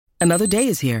Another day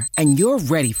is here, and you're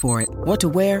ready for it. What to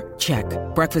wear? Check.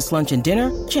 Breakfast, lunch, and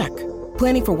dinner? Check.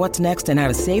 Planning for what's next and how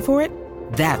to save for it?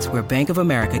 That's where Bank of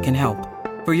America can help.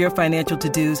 For your financial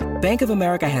to-dos, Bank of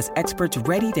America has experts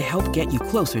ready to help get you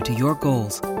closer to your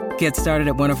goals. Get started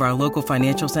at one of our local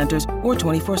financial centers or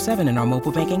 24/7 in our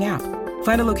mobile banking app.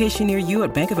 Find a location near you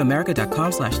at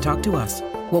bankofamerica.com/talktous.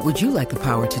 What would you like the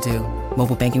power to do?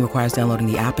 Mobile banking requires downloading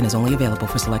the app and is only available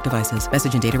for select devices.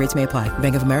 Message and data rates may apply.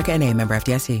 Bank of America N.A., member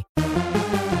FDIC.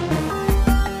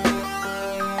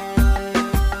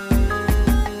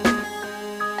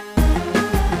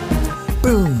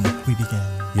 Boom. We begin.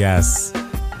 Yes.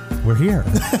 We're here.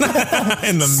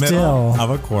 In the middle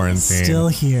of a quarantine. Still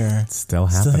here. Still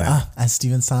happening. As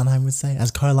Stephen Sondheim would say,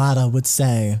 as Carlotta would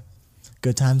say,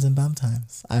 good times and bum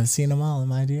times. I've seen them all,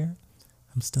 my dear.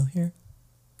 I'm still here.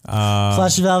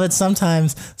 Flush Velvet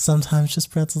sometimes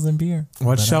just pretzels and beer.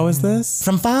 What show is this?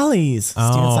 From Follies.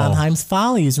 Stephen Sondheim's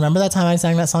Follies. Remember that time I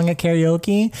sang that song at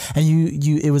karaoke and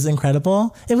you it was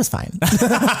incredible? It was fine.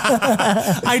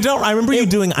 I remember you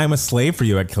doing I'm a Slave for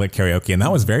You at karaoke, and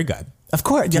that was very good. Of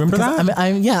course. Do you remember that?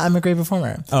 I'm a great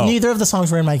performer. Oh. Neither of the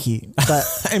songs were in my key. But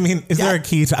I mean, is there a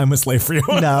key to I'm a Slave for You?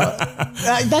 No.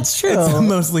 That's true. It's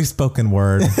mostly spoken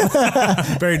word.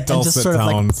 Very dulcet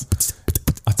tones.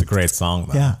 That's a great song,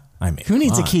 though. Yeah. I mean, who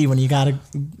needs a key when you got a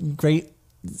great,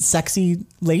 sexy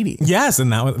lady? Yes,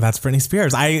 and that's Britney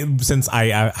Spears.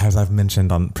 As I've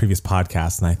mentioned on previous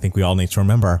podcasts, and I think we all need to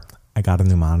remember, I got a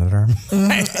new monitor.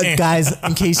 Guys,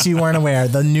 in case you weren't aware,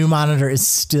 the new monitor is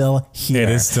still here. It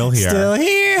is still here. Still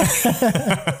here.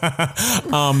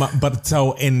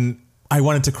 I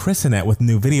wanted to christen it with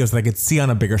new videos that I could see on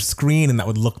a bigger screen and that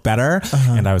would look better.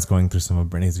 And I was going through some of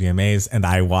Britney's VMAs and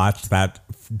I watched that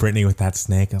Britney with that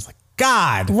snake. And I was like,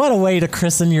 God, what a way to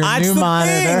christen your new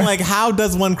monitor. Thing. Like, how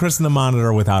does one christen a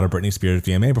monitor without a Britney Spears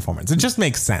VMA performance? It just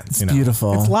makes sense. It's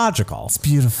beautiful. It's logical. It's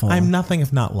beautiful. I'm nothing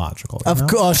if not logical. Of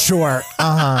course, sure.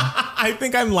 I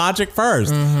think I'm logic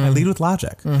first. I lead with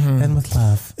logic, then with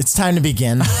love. It's time to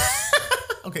begin.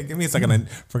 Okay, give me a second. I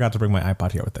forgot to bring my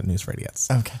iPod here with the news for idiots.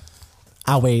 Okay.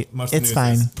 I'll wait. It's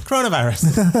fine.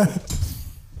 Coronavirus.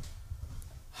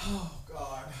 Oh,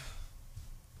 God.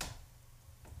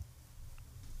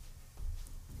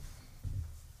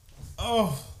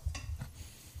 Oh.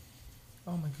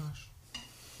 Oh, my gosh.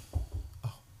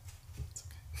 Oh, it's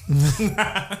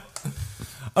okay.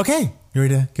 Okay, you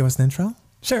ready to give us an intro?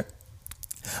 Sure.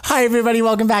 Hi, everybody.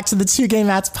 Welcome back to the Two Gay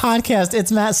Matts podcast.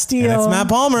 It's Matt Steele. And it's Matt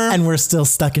Palmer. And we're still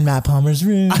stuck in Matt Palmer's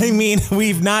room. I mean,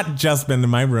 we've not just been in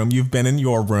my room. You've been in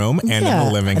your room and in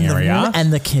the living area.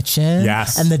 And the kitchen.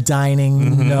 Yes. And the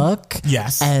dining nook.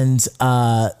 Yes. And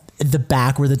the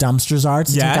back where the dumpsters are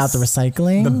to take out the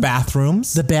recycling. The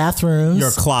bathrooms. Your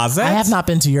closet. I have not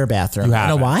been to your bathroom in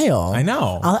a while. I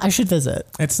know. I should visit.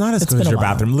 It's not as good as your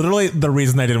bathroom. Literally, the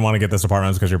reason I didn't want to get this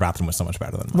apartment was because your bathroom was so much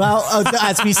better than mine. Well,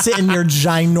 as we sit in your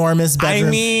ginormous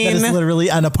bedroom, that is literally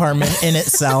an apartment in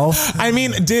itself. I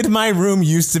mean, did my room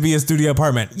used to be a studio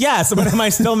apartment? Yes. But am I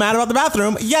still mad about the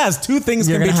bathroom? Yes. Two things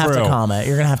can be true. You're going to have to calm it.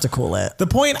 You're going to have to cool it. The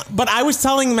point, but I was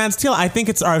telling Matt Steele, I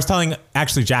was telling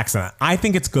Jackson, I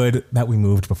think it's good that we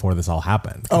moved before this all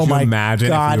happened. Could you imagine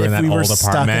God, if we were in that old stuck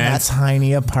apartment? In that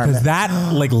tiny apartment.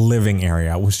 That living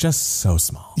area was just so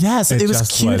small. Yes, it was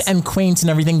cute and quaint and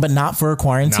everything, but not for a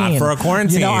quarantine. Not for a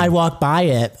quarantine. You know, I walk by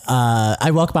it.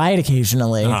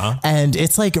 Occasionally, and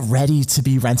it's like ready to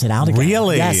be rented out again.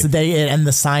 Really? Yes, and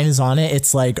the sign is on it.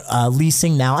 It's like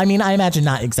leasing now. I mean, I imagine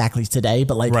not exactly today,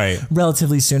 but like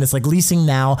relatively soon. It's like leasing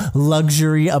now,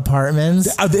 luxury apartments.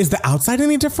 Is the outside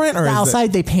any different? Or the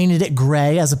outside they painted it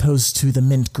gray as opposed to the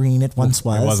mint green it once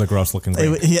was. It was a gross looking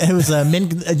green. It was a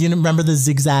mint. You remember the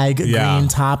zigzag green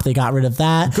top? They got rid of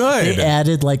that. Good. They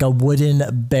added like a wooden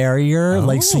barrier,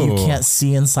 so you can't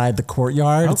see inside the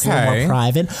courtyard. It's a little more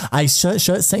private. I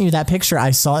sent you that picture.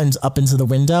 I saw it up into the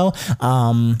window.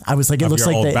 I was like, it looks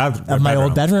like my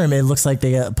old bedroom. It looks like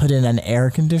they put in an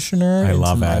air conditioner. I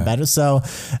love my bedroom. So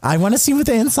I want to see what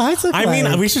the insides look like. I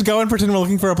mean, we should go and pretend we're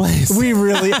looking for a place. We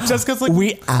really just because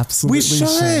we absolutely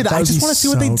should. I just want to see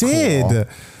what they did.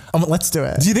 Cool. Let's do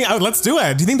it. Do you think? Let's do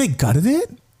it. Do you think they gutted it?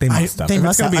 They must have.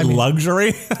 It's going to be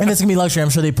luxury. And it's going to be luxury. I'm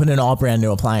sure they put in all brand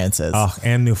new appliances. Oh,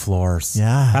 and new floors.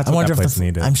 Yeah. That's what that place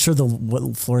needed. I'm sure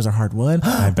the floors are hardwood.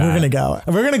 I bet. We're going to go.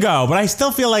 We're going to go. But I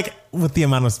still feel like with the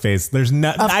amount of space, there's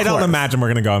no. I don't imagine we're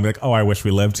going to go and be like, oh, I wish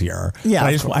we lived here. Yeah.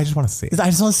 I just want to see. I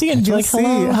just want to see it and be like,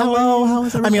 hello. How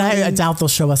is everybody? I mean, I doubt they'll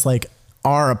show us like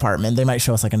our apartment. They might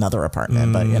show us like another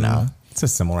apartment, but you know. It's a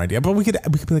similar idea, but we could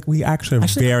be like, we actually are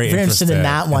very interested in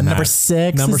that one. Number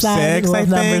 6. Number 6, I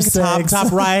think.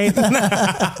 Top right.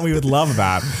 We would love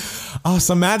that. Oh,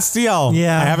 so Matt Steele.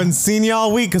 Yeah. I haven't seen you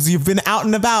all week because you've been out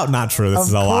and about. Not true. This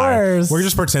is a lie. We're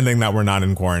just pretending that we're not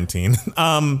in quarantine.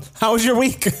 How was your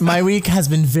week? My week has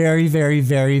been very, very,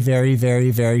 very, very, very,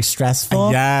 very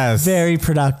stressful. Yes. Very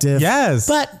productive. Yes.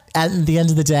 But at the end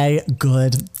of the day,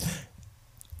 good.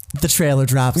 The trailer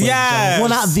dropped. Yes. Well,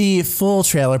 not the full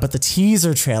trailer, but the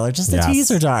teaser trailer. Just the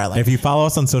teaser, darling. If you follow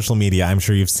us on social media, I'm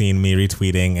sure you've seen me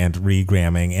retweeting and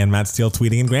regramming and Matt Steele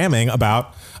tweeting and gramming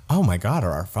about, oh my God,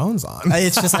 are our phones on?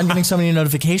 It's just, I'm getting so many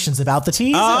notifications about the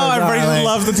teaser. Oh, everybody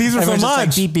loves the teaser so much.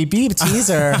 Like, beep, beep, beep,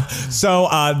 teaser. So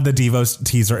the Devos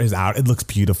teaser is out. It looks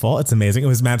beautiful. It's amazing. It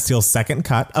was Matt Steele's second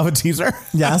cut of a teaser.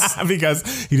 Yes.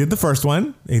 Because he did the first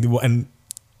one and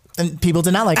people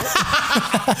did not like it.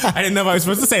 I didn't know if I was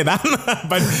supposed to say that,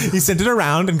 but he sent it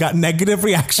around and got negative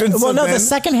reactions. Well, no, the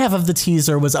second half of the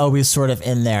teaser was always sort of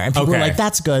in there. And people were like,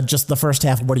 that's good. Just the first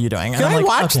half, what are you doing? Can I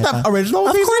watch the original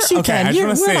teaser? Of course you can.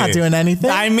 We're not doing anything.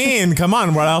 I mean, come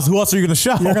on. What else? Who else are you going to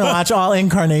show? You're going to watch all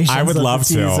incarnations. I would love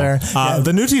to.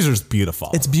 The new teaser is beautiful.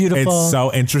 It's beautiful. It's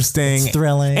so interesting. It's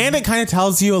thrilling. And it kind of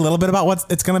tells you a little bit about what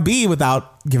it's going to be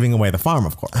without giving away the farm,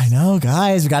 of course. I know,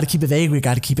 guys. We got to keep it vague. We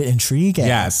got to keep it intriguing.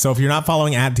 Yes. So if you're not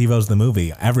following at Devos the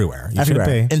movie, everywhere. You should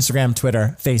be. Instagram,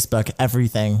 Twitter, Facebook,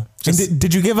 everything.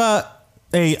 Did you give a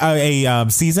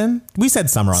season? We said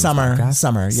summer on summer. Yeah.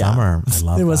 Summer. I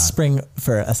love it. It was spring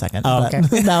for a second. Oh, okay.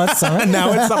 Now it's summer.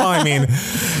 Now it's summer. I mean,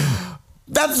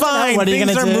 that's fine. What are you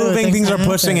things are do? moving. Things are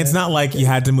pushing. It's not like you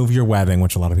had to move your wedding,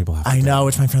 which a lot of people have to do. know,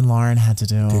 which my friend Lauren had to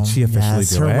do. Did she officially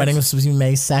do it? Her wedding was supposed to be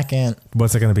May 2nd.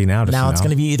 What's it going to be now? Now it's going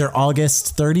to be either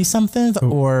August 30-something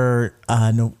or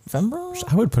November.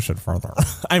 I would push it further.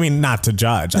 I mean, not to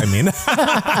judge. I mean,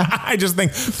 I just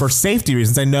think for safety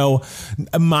reasons. I know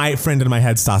my friend in my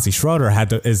head, Stassi Schroeder,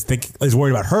 is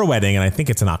worried about her wedding, and I think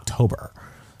it's in October.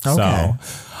 Okay. So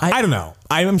I don't know.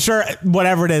 I'm sure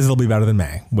whatever it is, it'll be better than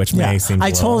May, which May seems.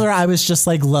 I told her, I was just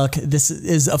like, look, this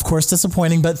is of course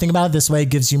disappointing, but think about it this way: it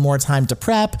gives you more time to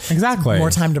prep, exactly,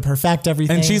 more time to perfect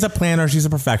everything. And she's a planner; she's a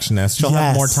perfectionist. She'll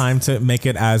have more time to make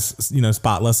it as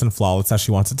spotless and flawless as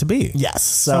she wants it to be. Yes,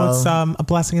 so it's a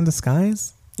blessing in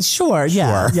disguise. Sure.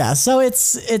 Yeah. So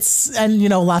it's and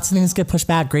lots of things get pushed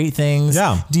back. Great things.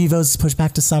 Yeah. Devos pushed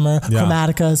back to summer. Yeah.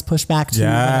 Chromatica is pushed back to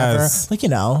whatever.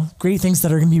 Like great things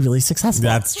that are going to be really successful.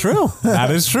 That's true. That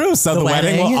is true. So the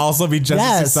wedding will also be just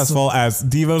as successful as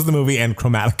Devos the movie and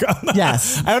Chromatica.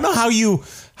 Yes. I don't know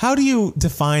how do you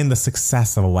define the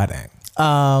success of a wedding?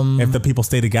 If the people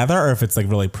stay together or if it's like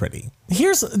really pretty.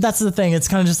 That's the thing. It's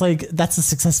kind of just like that's the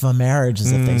success of a marriage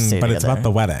is if they stay together. But it's about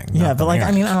the wedding. Yeah, but like,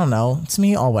 I mean, I don't know. To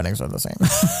me, all weddings are the same.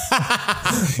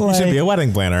 You should be a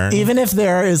wedding planner. Even if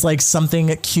there is like something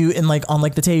cute and like on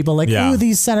like the table, like, ooh,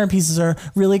 these centerpieces are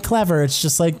really clever. It's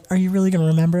just like, are you really going to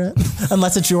remember it?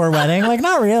 Unless it's your wedding. Like,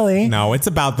 not really. No, it's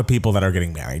about the people that are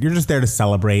getting married. You're just there to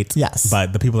celebrate. Yes.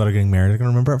 But the people that are getting married are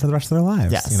going to remember it for the rest of their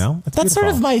lives. Yes. It's that's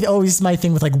beautiful. Sort of always my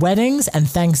thing with like weddings and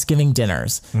Thanksgiving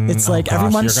dinners. It's like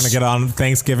everyone. You're going to get on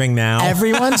Thanksgiving now.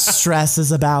 Everyone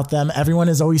stresses about them. Everyone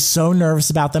is always so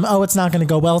nervous about them. Oh, it's not going to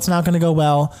go well. It's not going to go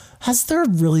well. Has there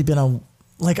really been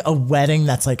a wedding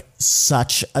that's like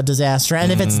such a disaster?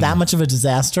 And if it's that much of a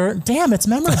disaster, damn, it's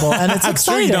memorable and it's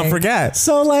exciting. True, you don't forget.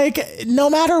 So like, no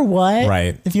matter what,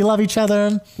 right? If you love each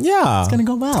other, it's gonna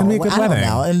go well. It's gonna be a good wedding.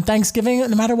 And Thanksgiving,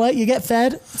 no matter what, you get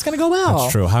fed. It's gonna go well.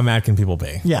 That's true. How mad can people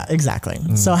be? Yeah, exactly.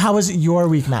 So how was your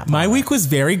week, Matt? My week was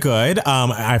very good.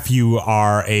 If you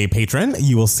are a patron,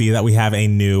 you will see that we have a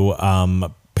new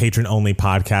patron-only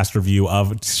podcast review of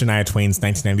Shania Twain's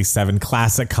 1997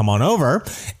 classic, Come On Over.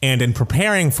 And in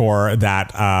preparing for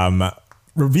that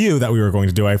review that we were going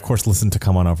to do, I, of course, listened to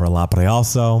Come On Over a lot, but I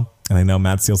also... And I know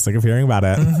Matt Steele's sick of hearing about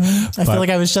it. I feel like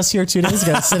I was just here 2 days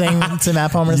ago sitting to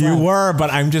Matt Palmer's lap. You were, but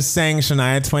I'm just saying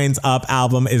Shania Twain's Up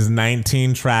album is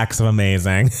 19 tracks of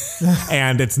amazing.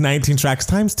 And it's 19 tracks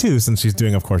times 2 since she's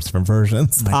doing, of course, different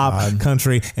versions. Pop,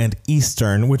 country, and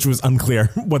Eastern, which was unclear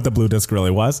what the blue disc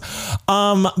really was.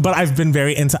 But I've been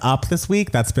very into Up this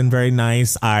week. That's been very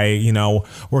nice. I,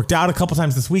 worked out a couple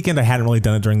times this weekend. I hadn't really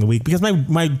done it during the week because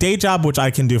my day job, which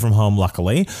I can do from home,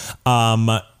 luckily,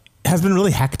 has been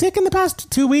really hectic in the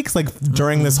past 2 weeks. Like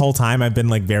during this whole time, I've been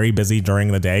like very busy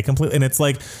during the day completely. And it's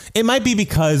like, it might be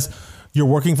because you're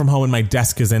working from home and my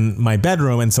desk is in my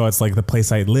bedroom. And so it's like the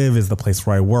place I live is the place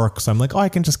where I work. So I'm like, I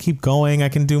can just keep going. I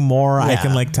can do more. I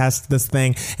can like test this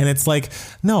thing. And it's like,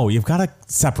 no, you've got to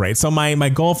separate. So my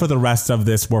goal for the rest of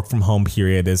this work from home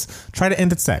period is try to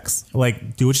end at 6.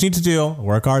 Like, do what you need to do,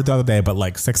 work hard the other day, but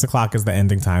like 6 o'clock is the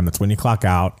ending time. That's when you clock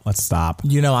out. Let's stop.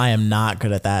 You know, I am not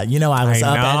good at that. You know, I was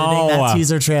up editing that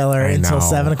teaser trailer until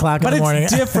 7 o'clock in the morning.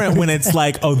 But it's different when it's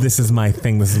like, oh, this is my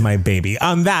thing. This is my baby.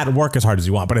 On that, work as hard as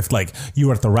you want. But if like you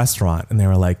were at the restaurant and they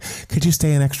were like, could you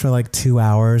stay an extra like 2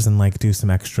 hours and like do some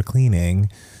extra cleaning?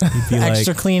 You'd be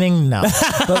extra cleaning? No.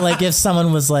 But like if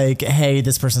someone was like, hey,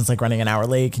 this person's like running an hour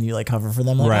late, can you like cover for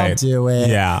them? Like, I'll do it.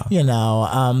 Yeah. You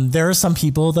know, there are some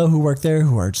people though who work there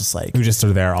who are just like, who just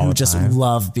are there all the time. Who just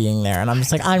love being there. And I'm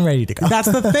just like, I'm ready to go.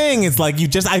 That's the thing. It's like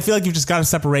I feel like you just got to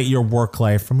separate your work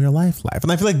life from your life.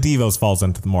 And I feel like Devos falls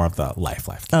into more of the life.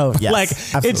 Oh, yes. Like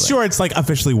absolutely. It's like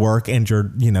officially work and your,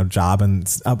 job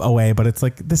and away, but it's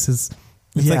like, this is,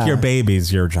 it's like your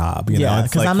baby's your job, you know?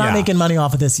 Because I'm not making money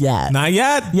off of this yet. Not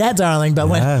yet. Yeah, darling. But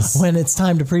when it's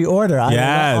time to pre-order, I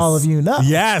let all of you know.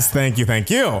 Yes, thank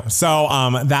you. So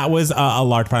that was a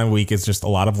large part of the week is just a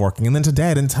lot of working. And then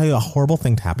today, I didn't tell you a horrible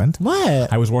thing happened.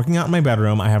 What? I was working out in my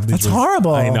bedroom. I have these. That's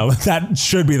horrible. I know that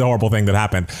should be the horrible thing that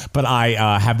happened. But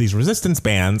I have these resistance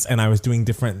bands, and I was doing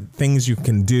different things you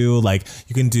can do. Like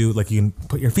you can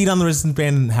put your feet on the resistance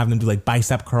band and have them do like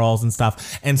bicep curls and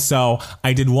stuff. And so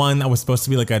I did one that was supposed to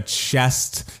be like a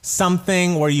chest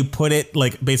something where you put it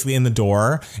like basically in the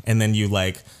door and then you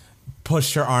like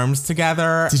push your arms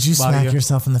together. Did you smack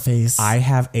yourself in the face? I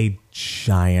have a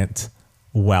giant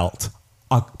welt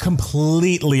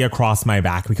completely across my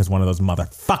back because one of those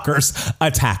motherfuckers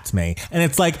attacked me. And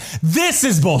it's like, this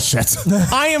is bullshit.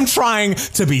 I am trying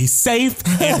to be safe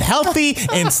and healthy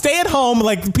and stay at home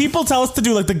like people tell us to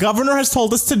do, like the governor has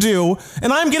told us to do.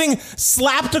 And I'm getting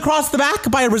slapped across the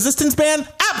back by a resistance band?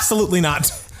 Absolutely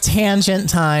not. Tangent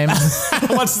time.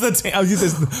 What's the do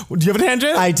you have a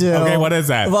tangent? I do. Okay, what is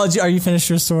that? Well, are you finished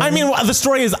your story? I mean, the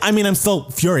story is, I'm still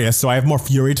furious, so I have more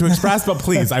fury to express, but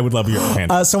please, I would love your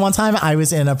tangent. So one time I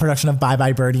was in a production of Bye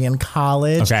Bye Birdie in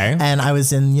college. Okay. And I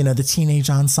was in, the teenage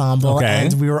ensemble. Okay.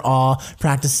 And we were all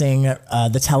practicing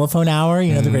the telephone hour,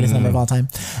 the greatest number of all time.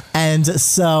 And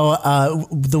so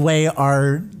the way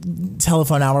our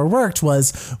telephone hour worked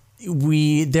was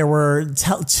there were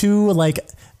two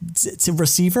to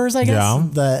receivers, I guess,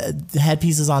 the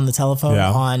headpieces on the telephone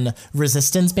on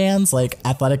resistance bands, like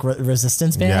athletic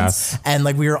resistance bands. And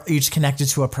like we were each connected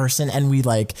to a person and we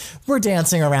we're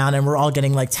dancing around and we're all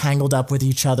getting like tangled up with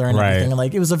each other and everything. And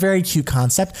like, it was a very cute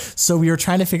concept. So we were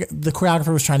the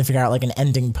choreographer was trying to figure out like an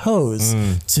ending pose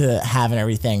to have and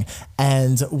everything.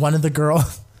 And one of the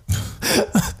girls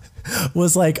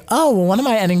was like, oh, well, one of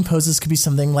my ending poses could be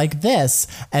something like this.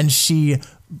 And she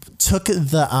took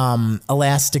the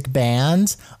elastic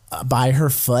band by her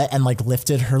foot and like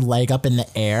lifted her leg up in the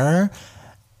air.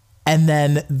 And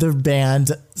then the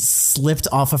band slipped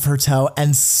off of her toe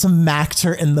and smacked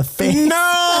her in the face.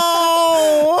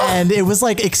 No! And it was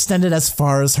like extended as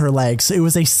far as her leg. So it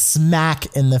was a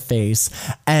smack in the face.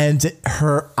 And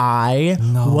her eye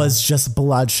was just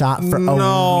bloodshot for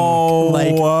a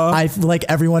week. Like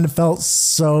everyone felt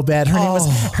so bad.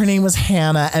 Her name was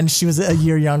Hannah and she was a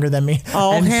year younger than me.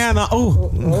 Oh, and Hannah.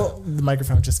 The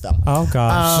microphone just fell. Oh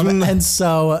gosh. And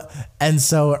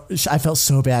so I felt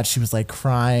so bad. She was like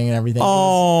crying and everything.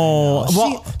 Oh,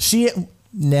 well, she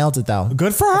nailed it though.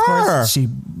 Good for her. She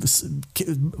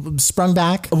sprung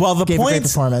back. Well, gave a great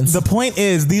performance. The point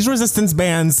is, these resistance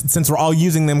bands, since we're all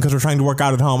using them because we're trying to work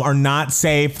out at home, are not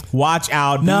safe. Watch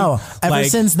out. No. Ever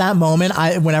since that moment,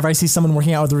 whenever I see someone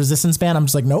working out with a resistance band, I'm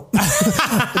just like, nope.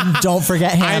 Don't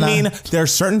forget Hannah. I mean, there are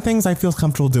certain things I feel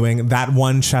comfortable doing. That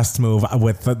one chest move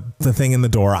with the thing in the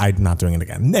door, I'm not doing it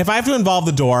again. If I have to involve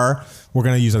the door, we're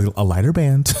going to use a lighter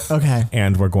band. Okay.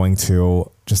 And we're going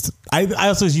to I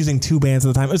also was using 2 bands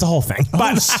at the time. It was a whole thing.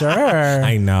 But sure.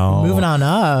 I know. Moving on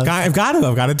up. I've got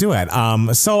to do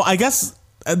it. So I guess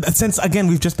since, again,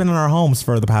 we've just been in our homes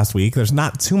for the past week, there's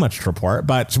not too much to report,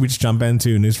 but should we just jump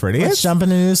into News for Idiots? Let's jump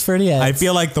into News for Idiots. I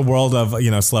feel like the world of,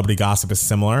 celebrity gossip is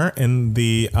similar in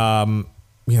the,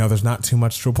 there's not too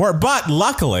much to report, but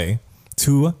luckily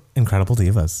 2 incredible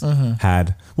divas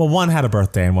one had a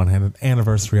birthday and one had an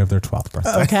anniversary of their 12th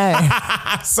birthday. Okay.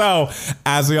 So,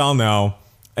 as we all know,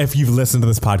 if you've listened to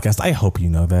this podcast, I hope you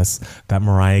know this, that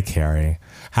Mariah Carey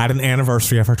had an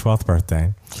anniversary of her 12th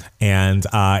birthday. And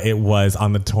it was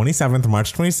on the 27th,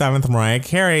 March 27th, Mariah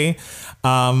Carey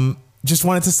just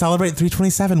wanted to celebrate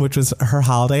 3/27, which was her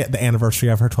holiday, the anniversary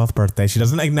of her 12th birthday. She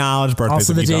doesn't acknowledge birthdays.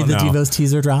 Also the day the Devos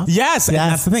teaser dropped. Yes. And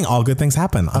that's the thing. All good things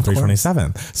happen on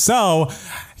 3/27. So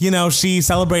she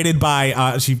celebrated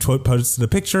by, she posted a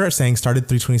picture saying started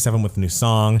 327 with a new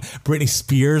song. Britney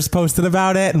Spears posted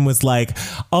about it and was like,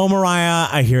 oh, Mariah,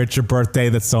 I hear it's your birthday.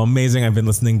 That's so amazing. I've been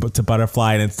listening to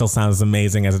Butterfly and it still sounds as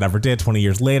amazing as it ever did. 20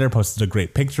 years later, posted a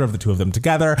great picture of the two of them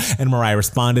together. And Mariah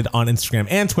responded on Instagram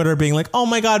and Twitter being like, oh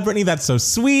my God, Britney, that's so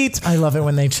sweet. I love it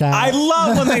when they chat. I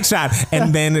love when they chat.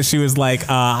 And then she was like,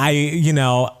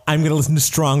 I'm going to listen to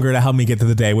Stronger to help me get through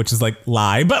the day, which is like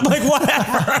lie, but like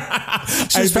whatever.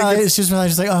 She's probably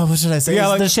just like, oh, what should I say?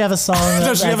 Yeah, does she have a song?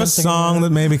 Does she have a song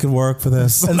that maybe could work for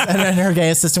this? And her gay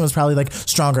assistant was probably like,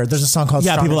 Stronger. There's a song called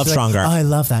Stronger. Yeah, people love Stronger. Like, oh, I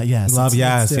love that. Yes.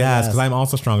 Yes, because I'm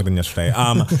also stronger than yesterday.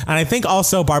 And I think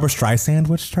also Barbara Streisand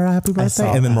wished her a happy birthday.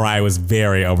 And then Mariah was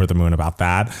very over the moon about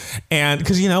that. And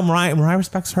because, Mariah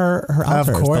respects her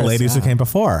elders, the ladies who came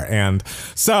before. And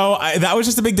so that was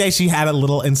just a big day. She had a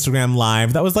little Instagram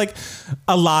live that was like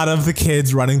a lot of the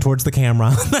kids running towards the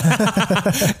camera.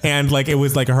 And like it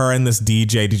was like her and this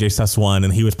DJ Sus One,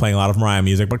 and he was playing a lot of Mariah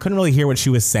music, but couldn't really hear what she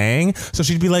was saying. So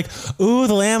she'd be like, ooh,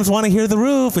 the lambs want to hear the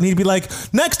roof. And he'd be like,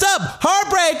 next up,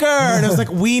 Heartbreaker. And it was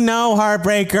like, we know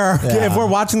Heartbreaker. Yeah. If we're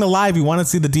watching the live, you want to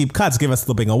see the deep cuts. Give us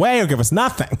Slipping Away or give us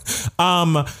nothing.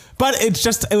 But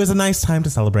it was a nice time to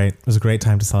celebrate. It was a great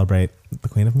time to celebrate the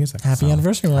Queen of Music. Happy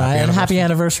anniversary, Mariah. And happy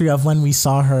anniversary of when we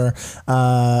saw her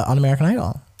on American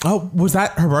Idol. Oh, was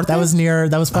that her birthday?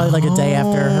 That was probably like a day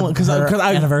after her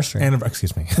anniversary.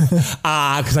 Excuse me.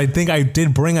 Because I think I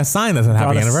did bring a sign that said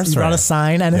happy anniversary. You brought a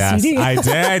sign and a CD. I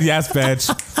did. Yes, bitch.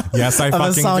 Yes, I fucking did.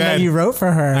 Of a song that you wrote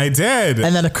for her. I did.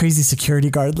 And then a crazy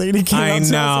security guard lady came up to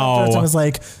us afterwards and was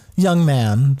like, young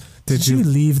man, did you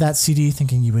leave that CD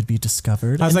thinking you would be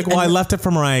discovered? I was like, I left it for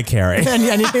Mariah Carey. And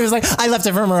he was like, I left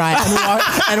it for Mariah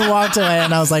and walked away.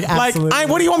 And I was like, absolutely. Like,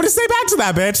 what do you want me to say back to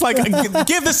that, bitch? Like,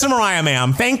 give this to Mariah,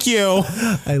 ma'am. Thank you.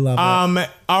 I love it.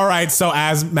 All right. So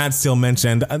as Matt Steele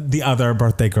mentioned, the other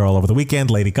birthday girl over the weekend,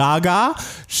 Lady Gaga,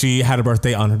 she had a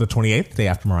birthday on the 28th, day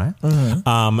after Mariah.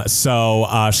 Mm-hmm.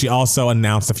 So she also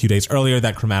announced a few days earlier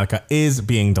that Chromatica is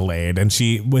being delayed. And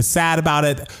she was sad about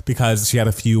it because she had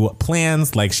a few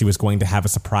plans, like she was going to have a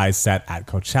surprise set at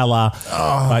Coachella.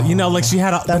 But she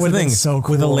had that would have been so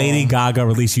cool. With a Lady Gaga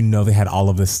release, they had all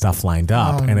of this stuff lined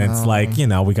up. It's like,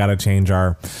 we got to change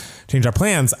our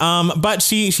plans. But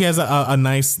she has a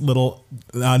nice little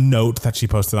note that she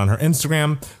posted on her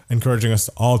Instagram, encouraging us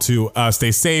all to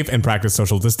stay safe and practice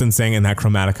social distancing, and that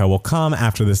Chromatica will come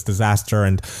after this disaster,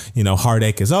 and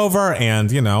heartache is over,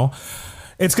 and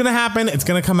it's going to happen. It's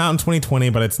going to come out in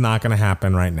 2020, but it's not going to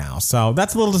happen right now. So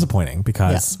that's a little disappointing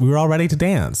because we were all ready to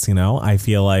dance. I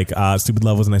feel like Stupid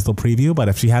Love was a nice little preview, but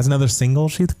if she has another single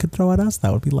she could throw at us,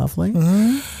 that would be lovely.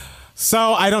 Mm-hmm.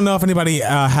 So I don't know if anybody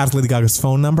has Lady Gaga's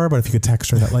phone number, but if you could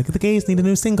text her that the gays need a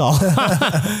new single,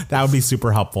 that would be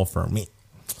super helpful for me.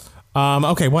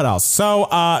 Okay, what else? So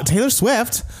Taylor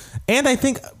Swift, and I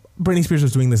think Britney Spears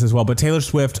was doing this as well, but Taylor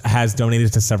Swift has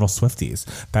donated to several Swifties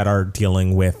that are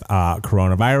dealing with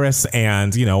coronavirus,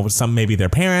 and some maybe their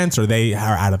parents or they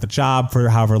are out of the job for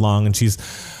however long, and she's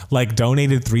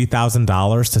donated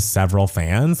 $3,000 to several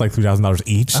fans, $3,000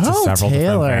 each to several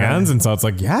different fans, and so it's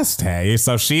like, yes, Tay.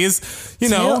 So she's,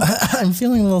 I'm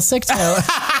feeling a little sick, Taylor.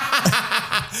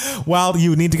 Well,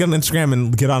 you need to get on Instagram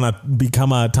and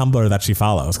become a Tumblr that she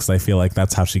follows, because I feel like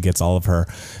that's how she gets all of her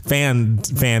fan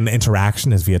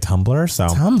interaction is via Tumblr. So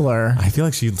Tumblr, I feel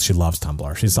like she loves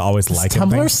Tumblr. She's always liking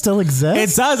Tumblr things. Still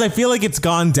exists? It does. I feel like it's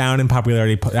gone down in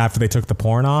popularity after they took the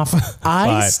porn off.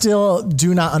 I still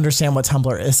do not understand what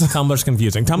Tumblr is. Tumblr's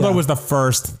confusing. Tumblr was the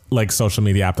first social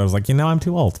media app that was like, I'm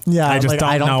too old. Yeah, I just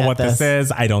don't know what this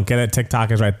is. I don't get it.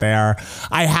 TikTok is right there.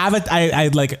 I have it. I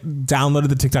downloaded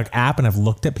the TikTok app and I've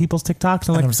looked at people's TikToks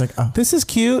and I was like, this is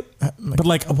cute, but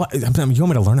what? You want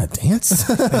me to learn a dance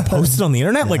and post it on the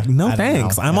internet? No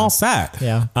thanks. I'm all set.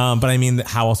 Yeah. But I mean,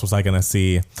 how else was I going to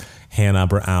see Hannah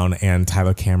Brown and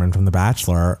Tyler Cameron from The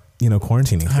Bachelor,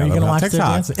 quarantining? How are you going to watch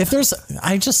TikTok? Their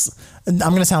dance? I'm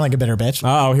going to sound like a bitter bitch.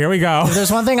 Oh, here we go. If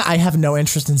there's one thing I have no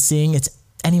interest in seeing, it's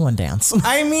anyone dance.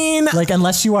 I mean,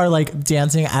 unless you are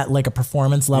dancing at a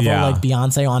performance level, like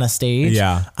Beyonce on a stage.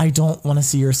 Yeah. I don't want to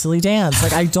see your silly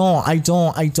dance. I don't.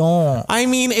 I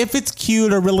mean, if it's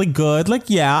cute or really good,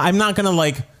 I'm not going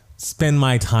to spend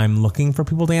my time looking for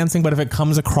people dancing, but if it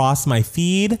comes across my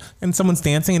feed and someone's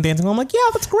dancing, I'm like, yeah,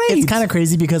 that's great. It's kind of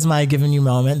crazy because my Giving You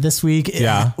moment this week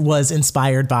was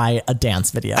inspired by a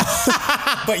dance video.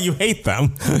 But you hate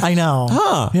them. I know.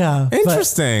 Huh. Yeah.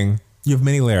 Interesting. You have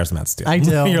many layers, Matt Steele. I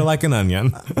do. You're like an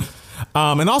onion.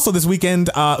 And also this weekend,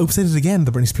 Oops, I Did It Again,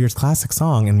 the Britney Spears classic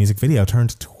song and music video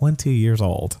turned 20 years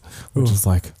old, which is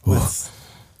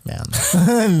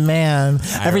Man,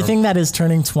 everything that is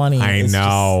turning 20. I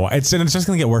know. It's just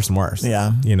going to get worse and worse.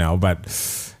 Yeah.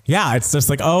 But yeah, it's just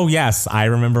like, oh yes, I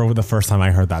remember the first time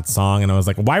I heard that song and I was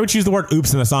like, why would you use the word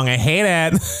oops in a song? I hate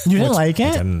it. You didn't like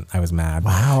it? I was mad.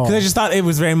 Wow. Because I just thought it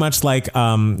was very much like,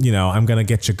 I'm going to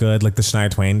get you good. Like the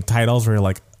Shania Twain titles where you're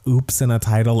like, oops in a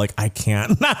title. Like I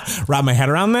can't wrap my head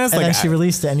around this. And then she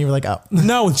released it and you were like, oh.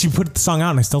 No, she put the song out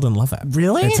and I still didn't love it.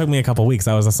 Really? It took me a couple weeks.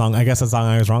 That was a song I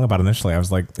was wrong about initially. I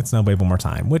was like, it's no Baby One More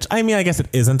Time, which I mean, I guess it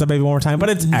isn't a Baby One More Time, but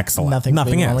it's excellent.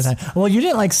 Nothing is. One More Time. Well, you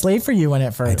didn't like Slave for You when it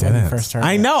first heard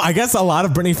I know. I guess a lot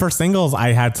of Britney first singles I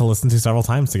had to listen to several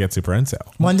times to get super into.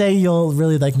 One day you'll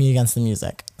really like Me Against the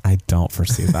Music. I don't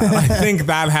foresee that. I think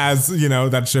that has,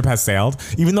 that ship has sailed.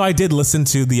 Even though I did listen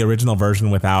to the original version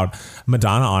without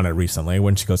Madonna on it recently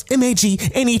when she goes,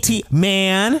 M-A-G-N-E-T,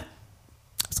 man.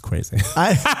 It's crazy.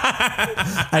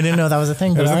 I didn't know that was a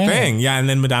thing. It was a thing. Yeah. And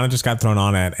then Madonna just got thrown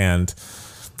on it. And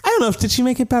I don't know. Did she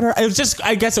make it better?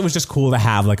 I guess it was just cool to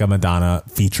have like a Madonna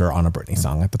feature on a Britney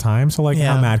song at the time. So like,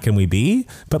 how mad can we be?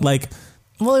 But like,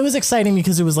 well, it was exciting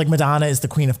because it was like Madonna is the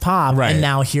queen of pop. Right. And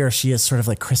now here she is sort of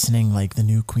like christening like the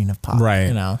new queen of pop.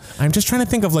 Right. I'm just trying to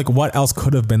think of like what else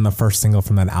could have been the first single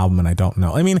from that album. And I don't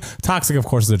know. I mean, Toxic, of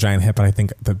course, is a giant hit, but I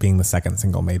think that being the second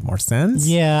single made more sense.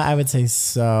 Yeah, I would say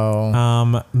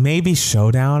so. Maybe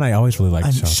Showdown. I always really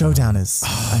liked Showdown. Showdown is,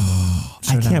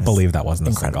 I can't believe that wasn't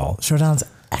incredible. a single. Showdown's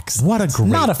excellent. What a great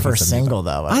not a first single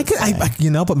though.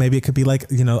 But maybe it could be like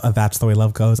That's the Way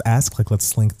Love Goes. Ask like let's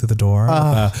slink through the door,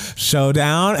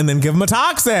 Showdown, and then give them a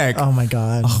Toxic. Oh my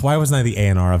god! Why wasn't I the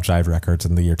A&R of Jive Records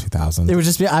in the year 2000? It would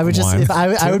just be. I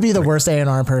would be the worst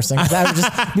A&R person because I would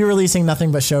just be releasing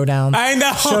nothing but Showdowns. I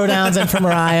know Showdowns, and for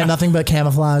Mariah, nothing but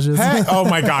Camouflages. Hey, oh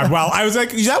my god! Well, I was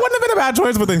like, that wouldn't have been a bad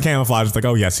choice, but then Camouflage is like,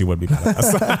 oh yes, you would be bad at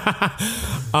this.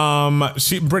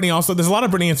 Britney also. There's a lot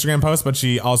of Britney Instagram posts, but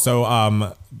she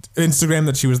also Instagram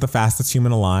that she was the fastest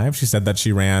human alive. She said that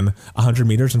she ran 100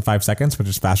 meters in 5 seconds, which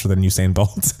is faster than Usain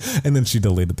Bolt. And then she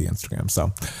deleted the Instagram.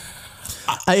 So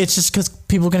it's just because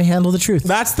people can handle the truth.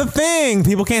 That's the thing.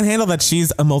 People can't handle that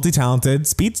she's a multi-talented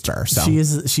speedster. So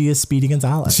she is Speedy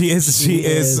Gonzalez. She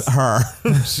is her.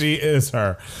 She is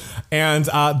her. And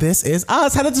This Is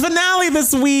Us had its finale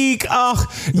this week. Oh,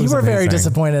 you were very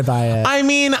disappointed by it. I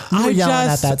mean,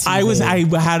 I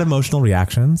had emotional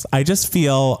reactions. I just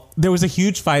feel there was a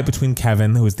huge fight between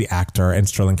Kevin, who is the actor, and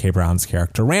Sterling K. Brown's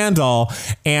character, Randall.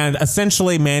 And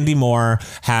essentially, Mandy Moore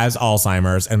has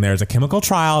Alzheimer's, and there's a chemical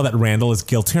trial that Randall is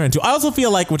guilty into. I also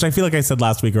feel like, which I feel like I said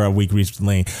last week or a week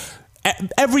recently,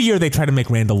 every year they try to make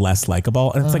Randall less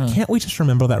likable, and it's like, can't we just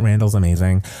remember that Randall's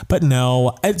amazing? But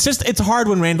no, it's hard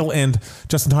when Randall and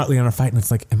Justin Hartley are in a fight, and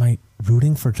it's like, am I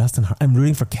rooting for Justin? I'm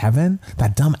rooting for Kevin,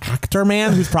 that dumb actor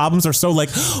man whose problems are so like,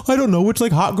 I don't know which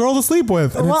like hot girl to sleep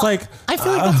with, and it's like, I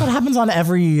feel like that's what happens on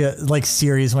every like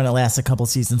series when it lasts a couple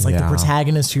seasons. Like the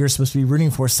protagonist who you're supposed to be rooting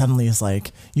for suddenly is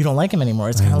like, you don't like him anymore.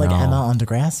 It's kind of like Emma on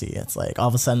Degrassi. It's like all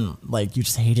of a sudden like you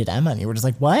just hated Emma, and you were just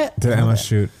like, what? Did Emma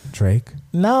shoot Drake?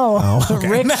 No, okay.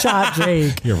 Rick shot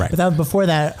Drake. You're right. But before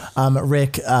that,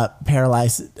 Rick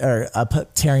paralyzed or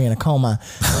put Terry in a coma.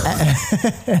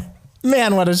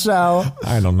 Man, what a show.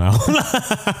 I don't know.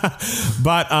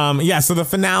 But so the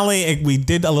finale, we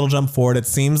did a little jump forward. It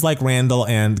seems like Randall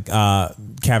and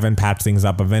Kevin patch things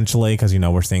up eventually because,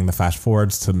 we're seeing the flash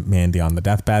forwards to Mandy on the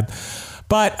deathbed.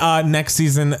 But next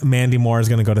season, Mandy Moore is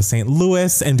going to go to St.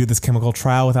 Louis and do this chemical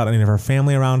trial without any of her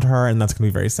family around her. And that's going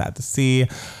to be very sad to see.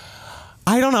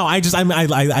 I don't know.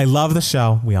 I love the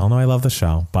show. We all know I love the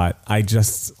show, but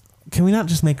can we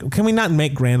not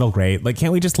make Randall great? Like,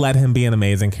 can't we just let him be an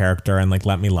amazing character and like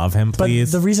let me love him,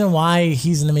 please? But the reason why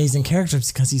he's an amazing character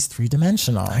is because he's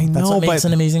 3-dimensional. I know, that's what makes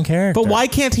an amazing character. But why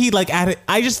can't he like add it?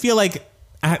 I just feel like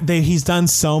he's done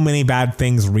so many bad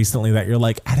things recently that you're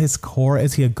like, at his core,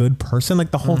 is he a good person? Like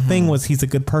the whole thing was he's a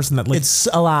good person. That like it's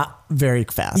a lot very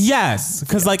fast. Yes,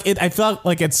 because I felt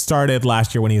like it started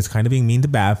last year when he was kind of being mean to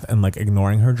Beth and like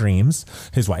ignoring her dreams,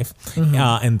 his wife,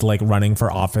 and like running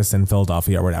for office in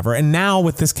Philadelphia or whatever. And now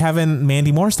with this Kevin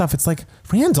Mandy Moore stuff, it's like,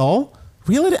 Randall,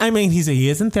 really? I mean, he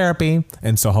is in therapy,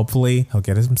 and so hopefully he'll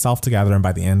get himself together, and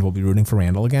by the end we'll be rooting for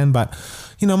Randall again. But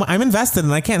I'm invested,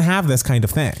 and I can't have this kind of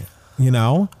thing.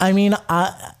 I mean,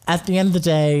 at the end of the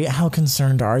day, how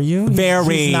concerned are you?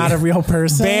 Very. He's not a real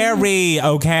person. Very.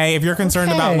 Okay. If you're concerned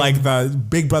about like the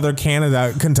Big Brother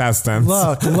Canada contestants.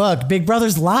 Look, Big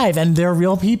Brother's live and they're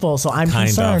real people. So I'm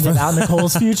concerned about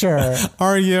Nicole's future.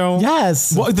 Are you?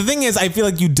 Yes. Well, the thing is, I feel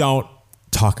like you don't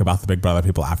talk about the Big Brother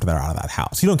people after they're out of that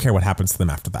house. You don't care what happens to them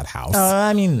after that house.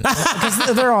 I mean,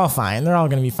 because they're all fine. They're all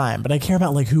going to be fine. But I care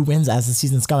about like who wins as the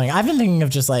season's going. I've been thinking of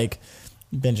just like,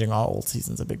 binging all old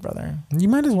seasons of Big Brother. You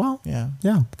might as well. Yeah.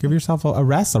 Give yourself a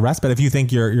respite if you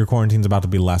think your quarantine's about to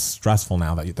be less stressful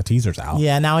now that the teaser's out.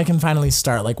 Yeah, now I can finally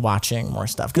start like watching more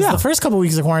stuff. Because the first couple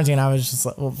weeks of quarantine, I was just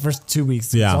first 2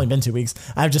 weeks. It's only been 2 weeks.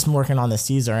 I've just been working on this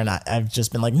teaser, and I've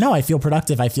just been like, no, I feel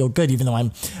productive. I feel good, even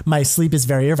though my sleep is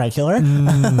very irregular.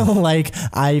 Like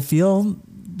I feel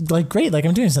like great, like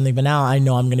I'm doing something, but now I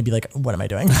know I'm going to be like, what am I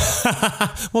doing?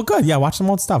 Well, good. Yeah, watch some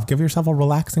old stuff. Give yourself a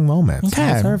relaxing moment. Okay.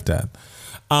 You deserved it.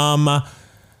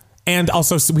 And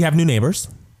also we have new neighbors.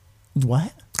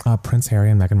 What? Prince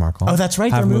Harry and Meghan Markle. Oh, that's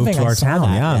right. Have They're moved moving to our town.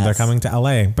 That, yes. They're coming to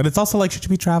LA. But it's also like, should you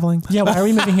be traveling? Yeah, why are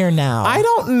we moving here now? I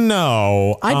don't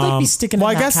know. I'd be sticking in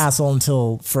that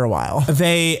castle for a while.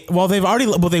 They were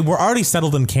already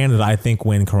settled in Canada, I think,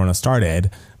 when Corona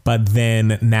started. But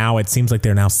then now it seems like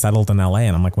they're now settled in LA.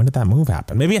 And I'm like, when did that move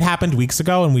happen? Maybe it happened weeks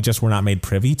ago and we just were not made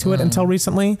privy to it until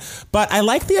recently. But I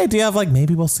like the idea of like,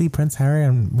 maybe we'll see Prince Harry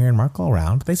and Meghan Markle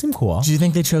around. They seem cool. Do you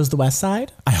think they chose the West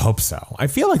Side? I hope so. I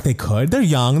feel like they could. They're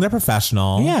young. They're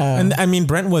professional. Yeah. And I mean,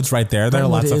 Brentwood's right there.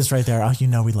 Brentwood is right there.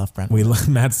 Oh, we love Brentwood.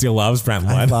 Matt Steele loves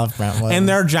Brentwood. I love Brentwood. And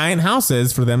there are giant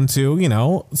houses for them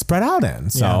to, spread out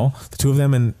in. So the two of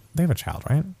them, and they have a child,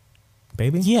 right?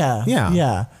 Baby? Yeah.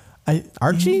 Yeah.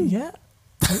 Archie? Yeah.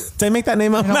 Did I make that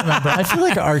name up? I don't remember. I feel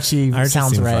like Archie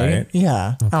sounds right.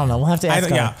 Yeah. Okay. I don't know. We'll have to ask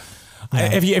her.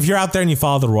 If you're out there and you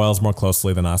follow the royals more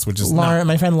closely than us, which is Lauren,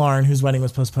 my friend Lauren, whose wedding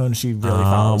was postponed, she really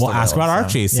follows. We'll ask about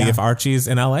Archie. See if Archie's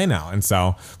in LA now, and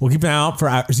so we'll keep an eye out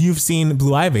for. You've seen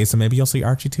Blue Ivy, so maybe you'll see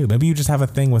Archie too. Maybe you just have a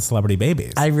thing with celebrity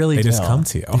babies. I really do. They just come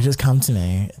to you. They just come to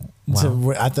me.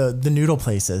 Wow. At the noodle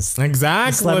places.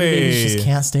 Exactly. The celebrity babies just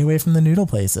can't stay away from the noodle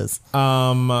places.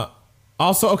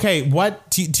 Also, okay,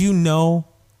 what do you know?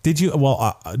 Did you?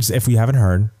 Well, just if we haven't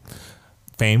heard,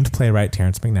 famed playwright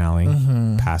Terrence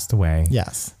McNally passed away.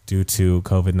 Yes. Due to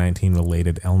COVID-19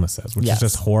 related illnesses, which is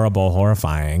just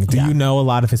horrifying. Do you know a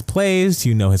lot of his plays? Do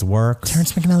you know his work?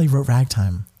 Terrence McNally wrote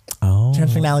Ragtime. Oh.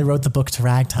 Terrence McNally wrote the book To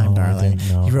Ragtime, darling.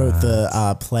 He wrote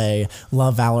the play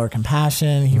Love, Valor,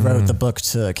 Compassion. He wrote the book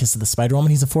To Kiss of the Spider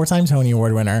Woman. He's a 4-time Tony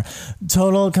Award winner.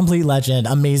 Total, complete legend.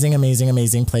 Amazing, amazing,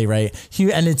 amazing playwright.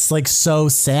 And it's like so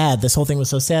sad. This whole thing was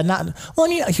so sad.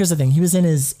 Here's the thing. He was in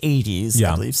his 80s,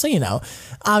 I believe. So,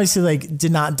 obviously like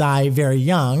did not die very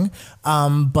young.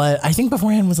 But I think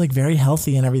beforehand was like very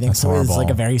healthy and everything. That's horrible. It was like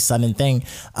a very sudden thing.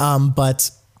 But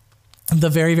the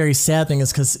very, very sad thing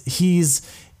is because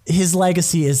his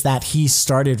legacy is that he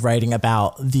started writing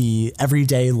about the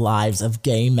everyday lives of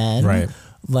gay men,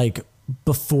 like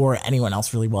before anyone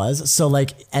else really was. So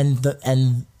like, and the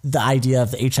idea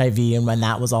of the HIV and when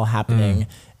that was all happening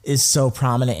is so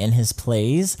prominent in his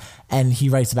plays. And he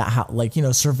writes about how like,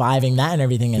 surviving that and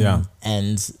everything.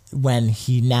 And when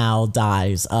he now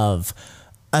dies of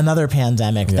another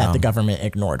pandemic that the government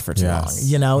ignored for too long,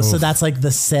 Oof. So that's like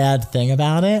the sad thing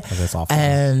about it. That's awful.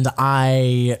 And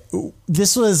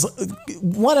this was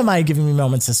one of my giving me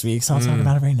moments this week, so I'll talk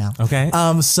about it right now. Okay.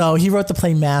 So he wrote the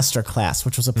play Masterclass,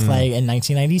 which was a play in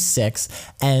 1996,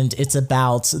 and it's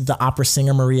about the opera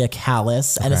singer Maria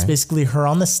Callas, and it's basically her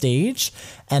on the stage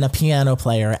and a piano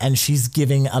player, and she's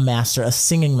giving a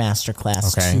singing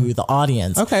masterclass to the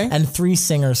audience. Okay. And 3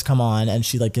 singers come on, and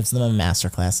she like gives them a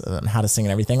masterclass on how to sing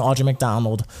and everything. Audra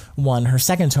McDonald won her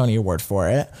 2nd Tony Award for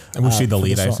it. Was she the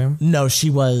lead, I assume? No, she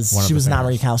was not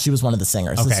Maria Callas. She was one of the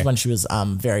singers. Okay. This is when she was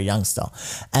very young still.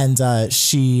 And the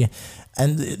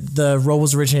role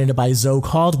was originated by Zoe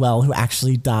Caldwell, who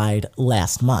actually died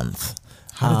last month.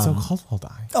 How did Zoe Caldwell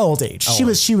die? Old age.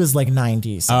 She was like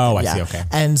 90. Oh, I see. Okay.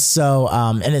 And so,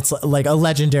 and it's like a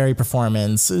legendary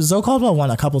performance. Zoe Caldwell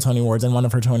won a couple Tony Awards, and one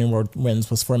of her Tony Award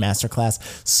wins was for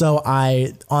Masterclass. So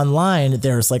online,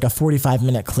 there's like a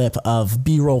 45-minute clip of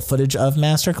B-roll footage of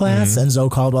Masterclass and Zoe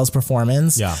Caldwell's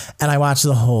performance. Yeah. And I watched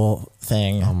the whole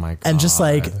thing. Oh my God. And just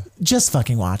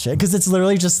fucking watch it. Because it's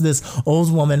literally just this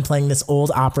old woman playing this old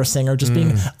opera singer, just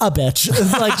being a bitch.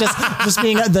 Like just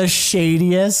being the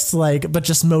shadiest, but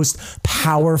just most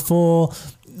powerful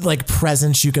like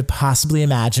presence you could possibly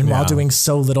imagine while doing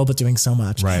so little but doing so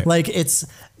much. Right. Like I just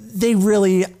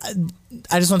want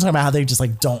to talk about how they just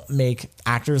like don't make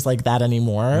actors like that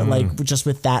anymore. Like just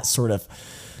with that sort of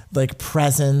like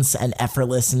presence and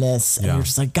effortlessness, and you're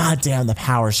just like, God damn, the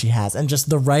power she has, and just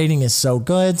the writing is so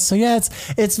good. So yeah,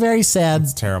 it's very sad.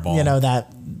 It's terrible,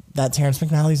 that Terrence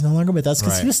McNally's no longer with us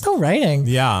because he was still writing.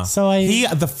 Yeah. So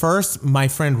my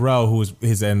friend Ro,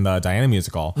 who's in the Diana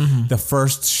musical, the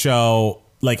first show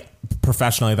like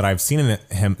professionally that I've seen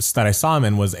that I saw him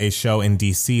in was a show in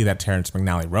DC that Terrence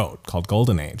McNally wrote called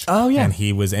Golden Age. Oh yeah. And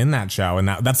he was in that show, and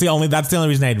that's the only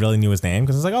reason I really knew his name,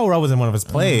 because it's like, oh, Ro was in one of his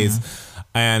plays.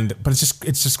 But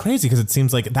it's just crazy because it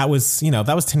seems like that was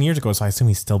 10 years ago. So I assume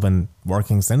he's still been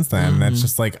working since then. Mm-hmm. It's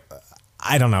just like,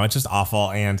 I don't know. It's just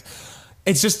awful. And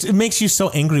it makes you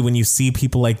so angry when you see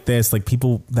people like this, like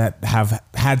people that have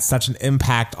had such an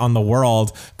impact on the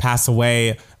world pass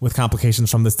away with complications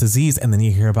from this disease. And then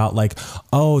you hear about like,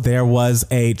 oh, there was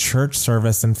a church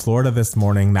service in Florida this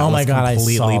morning that was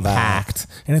completely packed.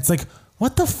 And it's like,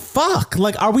 what the fuck?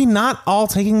 Like, are we not all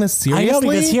taking this seriously? I know,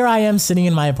 because here I am sitting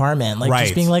in my apartment, like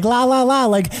just being like, la, la, la,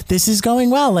 like this is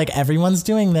going well. Like everyone's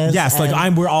doing this. Yes.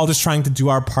 We're all just trying to do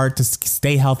our part to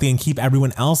stay healthy and keep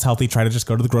everyone else healthy. Try to just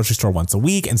go to the grocery store once a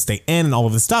week and stay in and all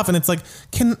of this stuff. And it's like,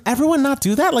 can everyone not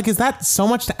do that? Like, is that so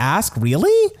much to ask?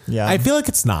 Really? Yeah. I feel like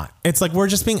it's not. It's like, we're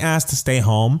just being asked to stay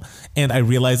home. And I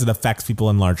realize it affects people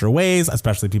in larger ways,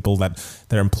 especially people that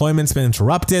their employment's been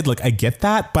interrupted. Like I get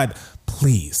that, but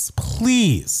please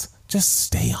just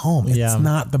stay home. It's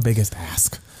not the biggest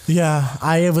ask. Yeah,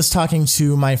 I was talking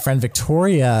to my friend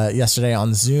Victoria yesterday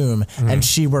on Zoom, and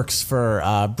she works for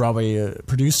Broadway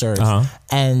producers,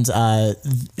 and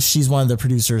she's one of the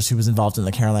producers who was involved in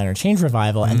the Carolina Change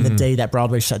revival. And the day that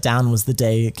Broadway shut down was the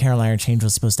day Carolina Change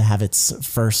was supposed to have its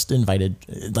first invited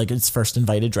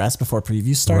dress before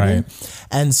previews started. Right.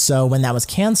 And so when that was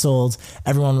canceled,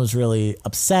 everyone was really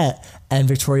upset. And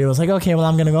Victoria was like, okay, well,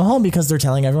 I'm going to go home because they're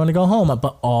telling everyone to go home.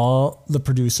 But all the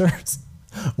producers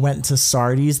went to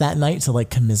Sardi's that night to like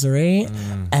commiserate,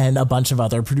 and a bunch of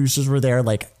other producers were there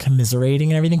like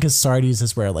commiserating and everything, because Sardi's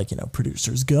is where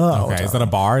producers go. Okay, is that a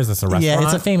bar? Is this a restaurant? Yeah,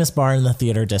 it's a famous bar in the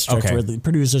theater district where the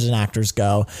producers and actors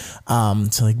go to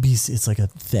like be. It's like a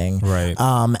thing, right?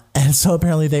 And so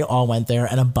apparently they all went there,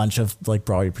 and a bunch of like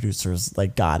Broadway producers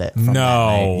like got it. From that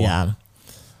night.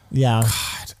 Yeah. God.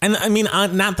 And I mean,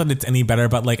 not that it's any better,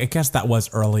 but like, I guess that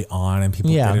was early on and people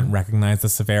didn't recognize the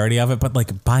severity of it. But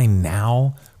like by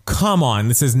now, come on,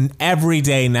 this is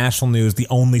everyday national news. The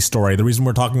only story, the reason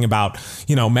we're talking about,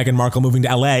 Meghan Markle moving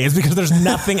to LA is because there's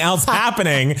nothing else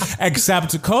happening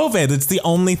except COVID. It's the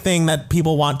only thing that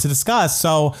people want to discuss.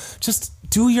 So just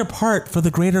do your part for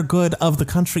the greater good of the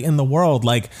country and the world.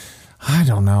 Like, I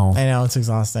don't know. I know, it's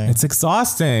exhausting. It's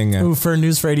exhausting. Ooh, for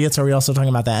News for Idiots, are we also talking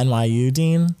about the NYU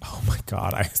dean? Oh my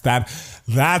God,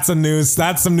 that's some news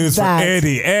for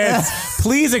idiots.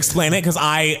 Please explain it, because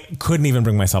I couldn't even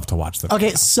bring myself to watch the video.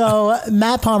 Okay, so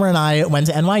Matt Palmer and I went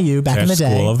to NYU back in the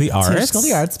day. School of the Arts. School of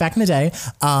the Arts back in the day.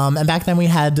 And back then we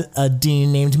had a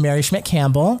dean named Mary Schmidt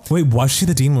Campbell. Wait, was she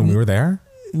the dean when we were there?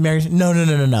 No. This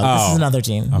is another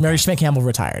dean. Okay. Mary Schmidt Campbell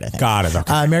retired, I think. Got it.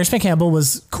 Okay. Mary Schmidt Campbell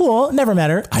was cool. Never met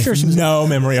her. I have no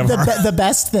memory of her. The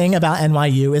best thing about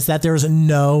NYU is that there's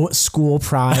no school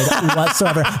pride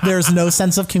whatsoever. There's no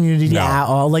sense of community at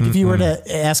all. Like if you were to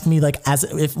ask me, like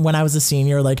when I was a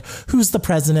senior, like who's the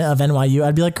president of NYU,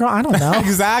 I'd be like, girl, I don't know.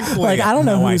 Exactly. Like I don't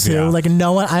know who's who. Like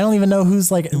no one. I don't even know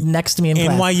who's like next to me in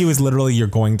class. NYU is literally you're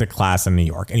going to class in New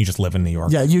York and you just live in New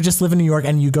York. Yeah, you just live in New York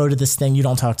and you go to this thing. You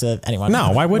don't talk to anyone.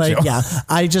 No, why would you? Yeah,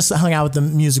 I just hung out with the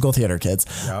musical theater kids.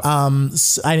 Yep.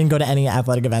 So I didn't go to any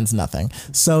athletic events, nothing.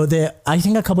 So I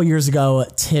think a couple years ago,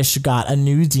 Tisch got a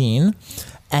new dean.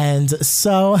 And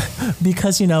so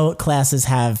because, classes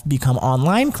have become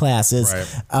online classes,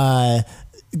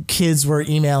 kids were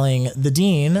emailing the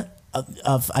dean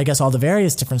of I guess all the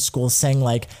various different schools saying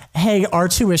like, hey, our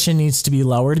tuition needs to be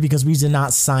lowered because we did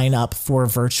not sign up for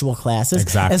virtual classes.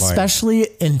 Exactly. Especially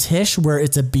in Tisch where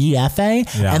it's a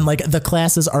BFA and like the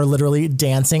classes are literally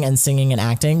dancing and singing and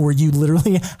acting where you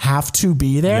literally have to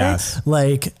be there. Yes.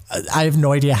 Like I have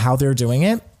no idea how they're doing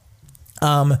it.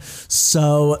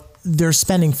 So they're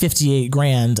spending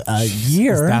 $58,000 a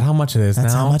year. Is that how much it is now?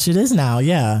 That's how much it is now,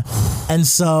 yeah. And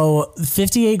so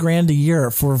 $58,000 a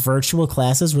year for virtual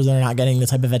classes where they're not getting the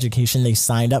type of education they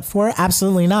signed up for?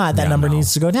 Absolutely not. That number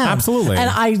needs to go down. Absolutely.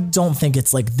 And I don't think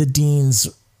it's like the dean's...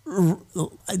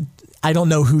 I don't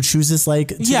know who chooses like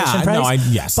tuition price.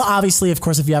 Yes. But obviously, of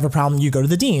course, if you have a problem, you go to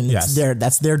the dean. Yes.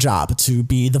 That's their job to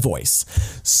be the voice.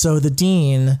 So the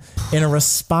dean, in a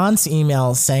response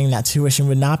email saying that tuition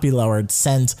would not be lowered,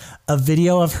 sent a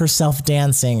video of herself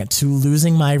dancing to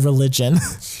Losing My Religion.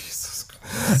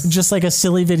 Just like a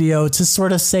silly video to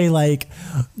sort of say like,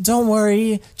 don't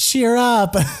worry, cheer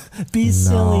up, be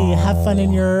silly, have fun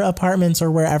in your apartments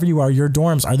or wherever you are, your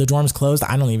dorms. Are the dorms closed?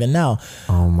 I don't even know.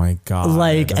 Oh my God.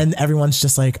 Like, and everyone's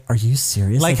just like, are you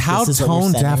serious? Like how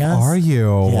tone deaf are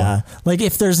you? Yeah. Like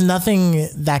if there's nothing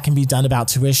that can be done about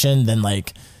tuition, then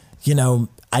like,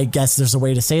 I guess there's a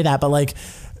way to say that, but like,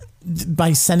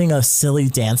 by sending a silly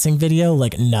dancing video,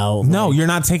 like, no. No, you're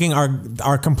not taking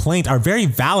our complaint, our very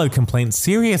valid complaint,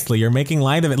 seriously. You're making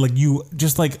light of it. Like, you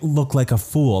just like look like a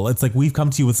fool. It's like, we've come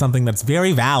to you with something that's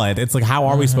very valid. It's like, how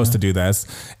are we supposed to do this?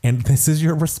 And this is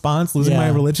your response, losing my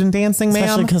religion dancing, ma'am?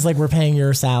 Especially because like we're paying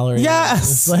your salary. Yes.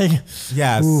 It's like,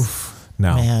 yes. Oof,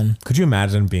 no. Man. Could you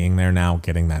imagine being there now,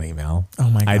 getting that email?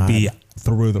 Oh my God. I'd be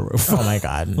through the roof. Oh my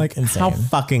God. Like, insane. how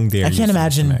fucking dare you? I can't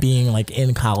imagine being like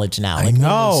in college now. Like,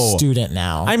 no. A student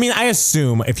now. I mean, I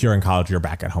assume if you're in college, you're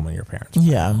back at home with your parents.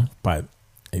 Yeah. But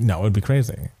no, it would be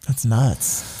crazy. That's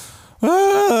nuts.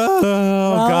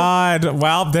 Oh, God.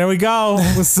 Well, there we go.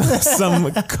 With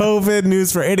some COVID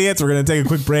news for idiots. We're going to take a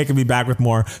quick break and be back with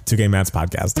more 2 Gay Mats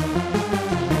podcast.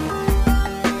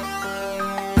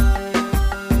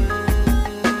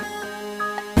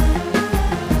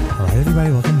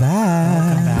 Everybody, welcome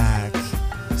back.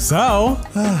 So,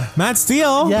 Matt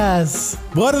Steele. Yes.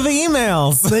 What are the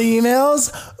emails? The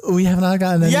emails? We have not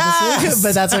gotten any this week,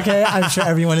 but that's okay. I'm sure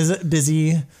everyone is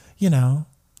busy,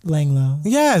 laying low.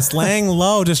 Yes, laying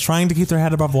low, just trying to keep their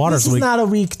head above water. This is not a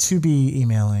week to be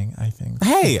emailing, I think.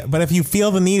 Hey, but if you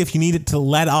feel the need, if you need it to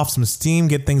let off some steam,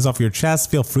 get things off your chest,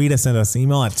 feel free to send us an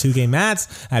email at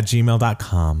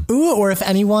 2gaymats@gmail.com. Ooh, or if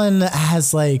anyone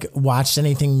has like watched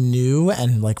anything new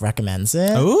and like recommends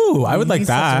it. Ooh, I would like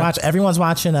that. Everyone's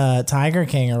watching Tiger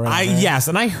King or whatever. Yes,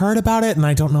 and I heard about it and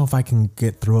I don't know if I can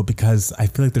get through it because I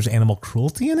feel like there's animal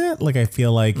cruelty in it. Like, I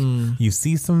feel like you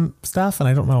see some stuff and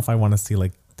I don't know if I want to see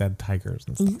like dead tigers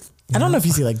and stuff. I don't know if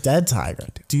you see like dead tiger.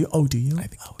 Do you? Oh, do you? I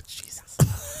think. Oh,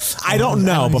 Jesus. I don't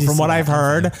know, but from what I've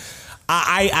heard,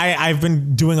 I've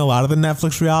been doing a lot of the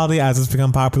Netflix reality as it's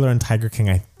become popular, and Tiger King,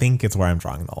 I think, it's where I'm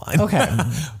drawing the line. Okay.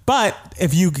 But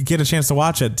if you get a chance to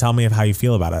watch it, tell me how you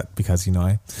feel about it, because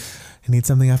I need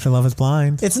something after Love Is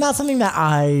Blind. It's not something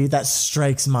that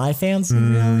strikes my fancy,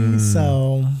 really.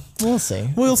 So we'll see.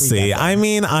 We'll see. I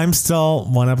mean, I'm still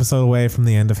one episode away from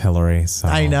the end of Hillary. So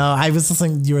I know. I was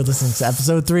listening. You were listening to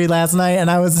episode 3 last night, and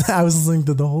I was listening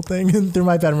to the whole thing through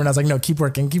my bedroom. And I was like, no, keep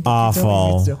working. Keep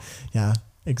awful. Yeah,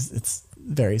 it's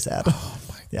very sad. Oh my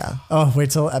God. Yeah. Oh, wait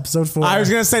till episode 4. I was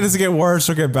gonna say, does it get worse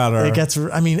or get better? It gets.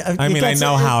 I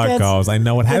know how it goes. I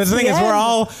know what happens. The thing is,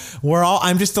 we're all.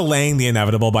 I'm just delaying the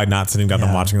inevitable by not sitting down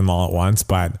and watching them all at once.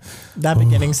 But that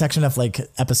beginning section of like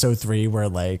episode 3, where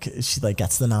like she like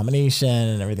gets the nomination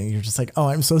and everything, you're just like, oh,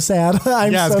 I'm so sad.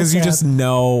 Because you just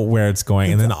know where it's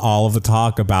going, and then all of the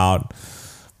talk about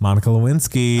Monica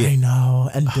Lewinsky. I know,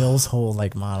 and Bill's whole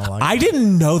like monologue. I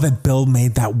didn't know that Bill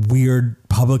made that weird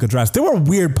public address. There were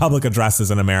weird public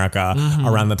addresses in America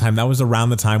around the time. That was around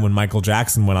the time when Michael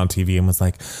Jackson went on TV and was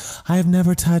like, I have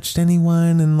never touched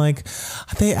anyone. And like,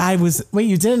 Wait,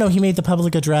 you didn't know he made the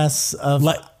public address of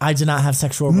like, I did not have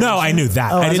sexual relations? No, I knew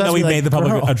that. I didn't know he made the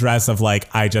public address of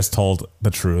like, I just told the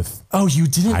truth. Oh, you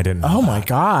didn't? I didn't know Oh that. my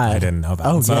God. I didn't know that.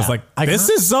 Oh, so I was like, this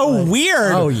is so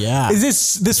weird. Oh yeah.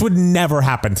 This would never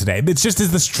happen today. It's just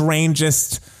is the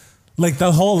strangest. Like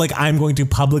the whole, like, I'm going to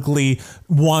publicly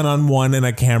one-on-one in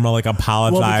a camera, like,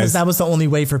 apologize. Well, because that was the only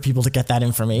way for people to get that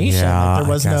information. Yeah, like,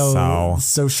 there was no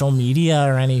social media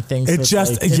or anything. So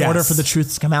in order for the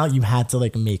truth to come out, you had to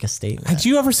like make a statement. Did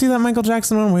you ever see that Michael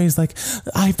Jackson one where he's like,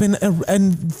 I've been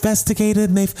investigated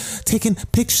and they've taken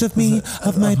pictures of me,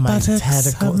 of my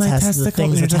buttocks, of my testicles. The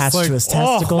things attached to his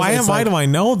testicles. Why do I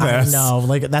know this? I know,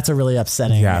 like, that's a really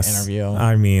upsetting interview.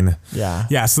 I mean,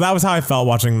 yeah. So that was how I felt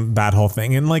watching that whole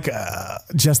thing. And like,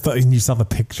 and you saw the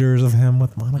pictures of him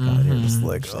with Monica, and you're just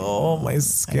like, oh, my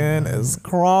skin is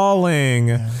crawling.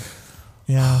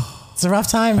 Yeah. It's a rough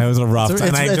time. It was a rough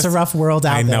time. It's a rough world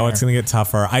out there. I know it's going to get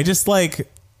tougher. I just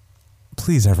like,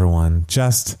 please, everyone,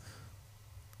 just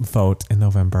vote in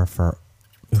November for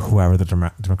whoever the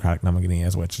Democratic nominee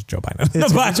is, which is Joe Biden.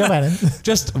 It's Joe Biden.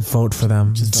 Just vote for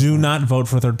them. Do not vote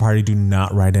for a third party. Do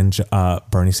not write in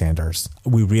Bernie Sanders.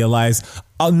 We realize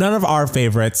none of our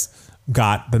favorites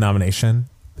got the nomination.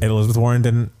 Elizabeth Warren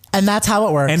didn't. And that's how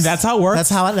it works. That's how it works. That's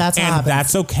how it happens.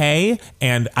 That's okay.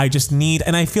 And I just need,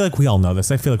 and I feel like we all know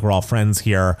this. I feel like we're all friends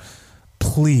here.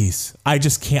 Please. I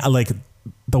just can't, like,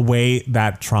 the way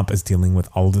that Trump is dealing with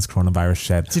all of this coronavirus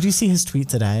shit. Did you see his tweet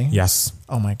today? Yes.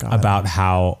 Oh my God. About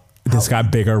how this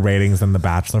got bigger ratings than the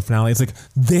Bachelor finale. It's like,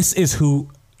 this is who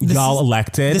y'all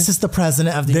elected. This is the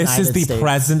president of the United States.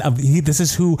 This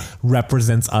is who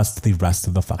represents us to the rest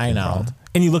of the fucking world.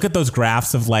 And you look at those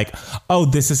graphs of like, oh,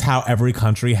 this is how every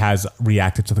country has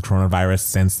reacted to the coronavirus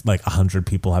since like 100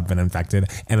 people have been infected,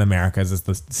 and America's is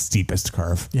the steepest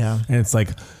curve. Yeah. And it's like,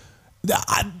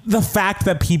 the fact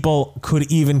that people could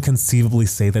even conceivably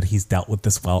say that he's dealt with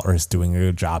this well or is doing a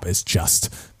good job is just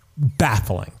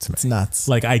baffling to me. It's nuts.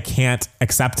 Like, I can't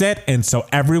accept it. And so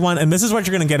everyone, and this is what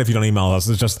you're going to get if you don't email us.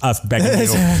 It's just us begging you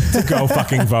to go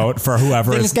fucking vote for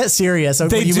whoever. Things get serious. They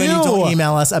when you don't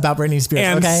email us about Britney Spears.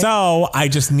 And okay? so I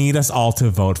just need us all to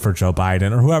vote for Joe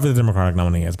Biden or whoever the Democratic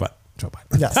nominee is, but Joe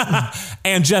Biden. Yes.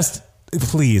 And just,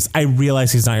 please, I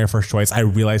realize he's not your first choice. I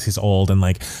realize he's old, and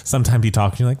like sometimes you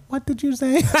talk and you're like, what did you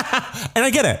say? And I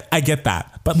get it. I get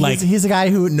that. But he's a guy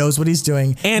who knows what he's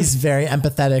doing. And he's very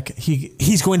empathetic.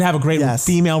 He's going to have a great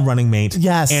female running mate.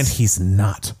 Yes. And he's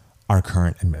not our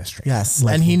current administrator. Yes.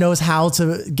 And he knows how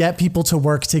to get people to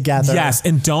work together. Yes.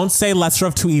 And don't say lesser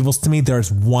of two evils to me.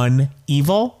 There's one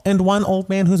evil and one old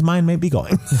man whose mind may be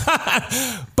going,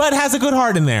 but has a good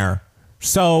heart in there.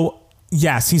 So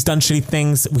yes, he's done shitty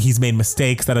things. He's made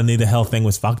mistakes. That Anita Hill thing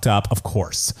was fucked up, of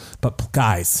course. But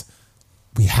guys,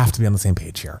 we have to be on the same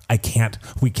page here. I can't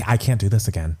do this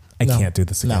again. I can't do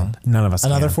this again. No. None of us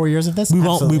Another can. 4 years of this? We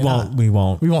won't survive.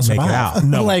 make it out.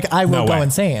 No. I will go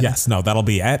insane. Yes, no, that'll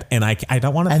be it. And I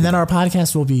don't want to. And then our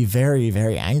podcast will be very,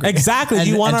 very angry. Exactly.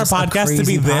 You want our podcast to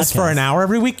be this for an hour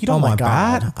every week? You don't want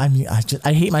that. I mean,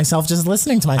 I hate myself just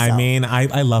listening to myself. I mean,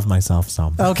 I love myself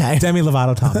some. Okay. Demi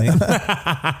Lovato taught me.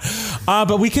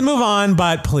 But we can move on.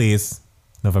 But please,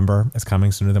 November is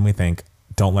coming sooner than we think.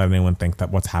 Don't let anyone think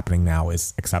that what's happening now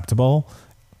is acceptable.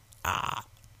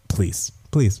 Please.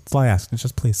 That's all I ask. It's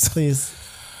just please. Please.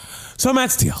 So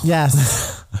Matt Steele.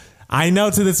 Yes. I know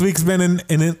this week's been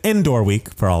an indoor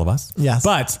week for all of us. Yes.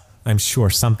 But I'm sure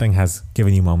something has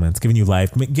given you moments, given you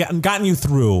life, gotten you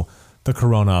through the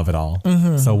corona of it all.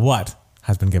 Mm-hmm. So what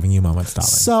has been giving you moments, darling?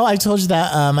 So I told you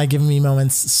that my giving me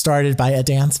moments started by a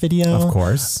dance video. Of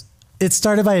course. It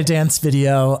started by a dance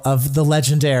video of the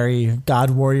legendary God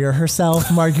warrior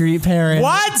herself, Marguerite Perrin.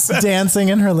 What? Dancing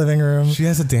in her living room. She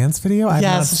has a dance video?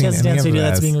 Yes, she has a dance video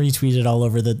that's being retweeted all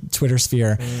over the Twitter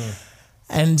sphere.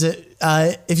 And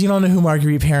if you don't know who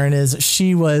Marguerite Perrin is,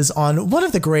 she was on one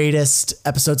of the greatest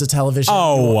episodes of television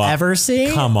you'll ever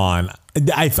see. Come on.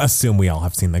 I assume we all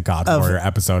have seen the God Warrior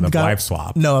episode of Wife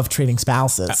Swap. No, of Trading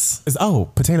Spouses.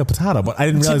 Potato, but I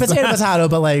didn't realize. Potato,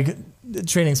 but like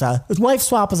Trading Spouses. Wife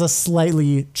Swap was a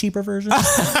slightly cheaper version.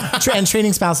 And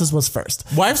Trading Spouses was first.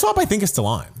 Wife Swap, I think, is still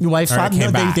on. Wife Swap,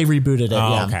 no, they rebooted it.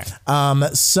 Oh, yeah.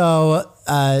 Okay. So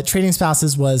Trading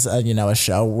Spouses was a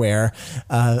show where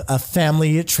a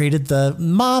family traded the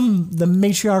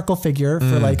matriarchal figure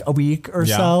for like a week or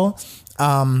so.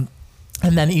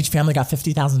 And then each family got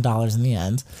 $50,000 in the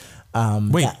end.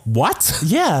 Wait, what?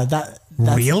 Yeah, that's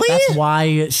really? That's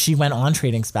why she went on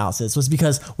Trading Spouses, was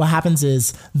because what happens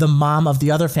is the mom of the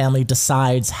other family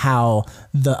decides how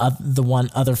the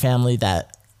one other family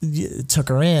that took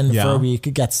her in for a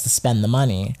week gets to spend the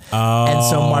money. And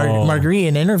so Marguerite,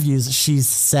 in interviews, she's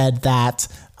said that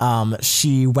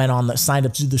she signed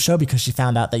up to do the show because she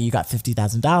found out that you got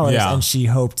 $50,000 and she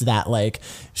hoped that like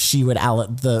she would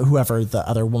whoever the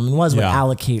other woman was would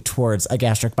allocate towards a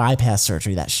gastric bypass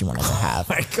surgery that she wanted to have.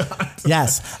 Oh my God.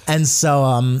 Yes. And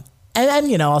so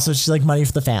and also she's like money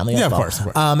for the family. Yeah, as well. of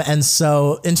course. And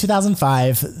so in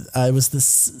 2005, it was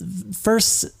this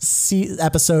first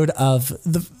episode of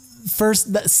the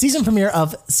season premiere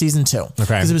of season 2. Okay.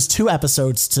 Because it was 2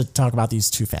 episodes to talk about these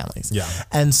 2 families. Yeah.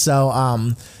 And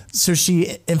so, so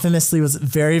she infamously was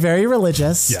very, very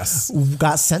religious. Yes.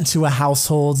 Got sent to a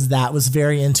household that was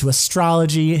very into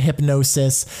astrology,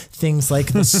 hypnosis, things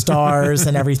like the stars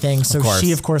and everything. So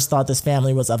she, of course, thought this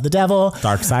family was of the devil.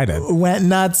 Dark-sided. Went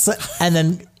nuts. And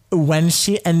then when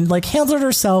she handled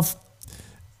herself,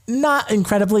 not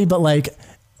incredibly, but like,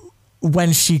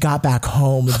 when she got back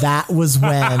home, that was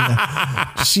when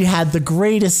she had the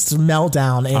greatest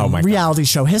meltdown in reality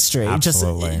show history.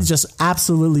 Absolutely. Just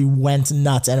absolutely went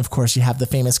nuts. And of course, you have the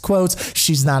famous quotes.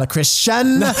 She's not a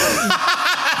Christian.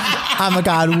 I'm a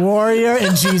God warrior.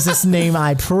 In Jesus' name,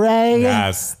 I pray.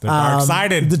 Yes, the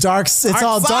dark-sided. It's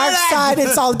all dark-sided.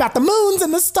 It's all about the moons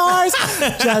and the stars.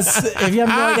 Just, if you have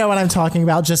no idea what I'm talking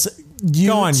about, just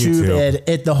go on YouTube.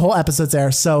 It the whole episode's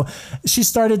there. So she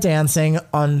started dancing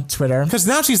on Twitter because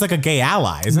now she's like a gay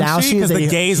ally, isn't she? Because the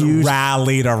gays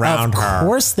rallied around her. Of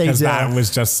course they did. That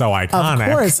was just so iconic.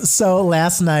 Of course. So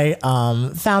last night,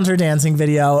 found her dancing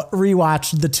video,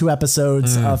 rewatched the 2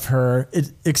 episodes of her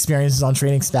experiences on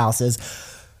Trading Spouses.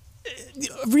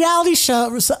 Reality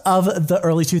shows of the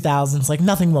early 2000s, like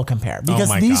nothing will compare,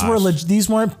 because these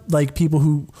weren't like people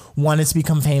who wanted to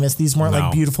become famous. These weren't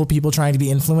like beautiful people trying to be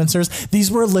influencers. These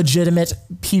were legitimate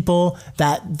people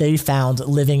that they found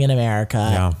living in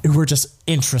America who were just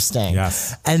interesting.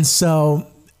 Yes. And so,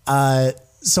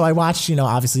 so I watched,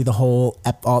 obviously the whole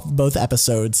both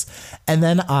episodes, and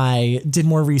then I did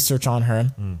more research on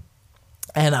her.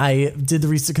 And I did the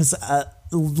research because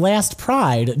last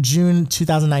Pride, June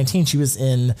 2019, she was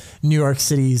in New York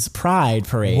City's Pride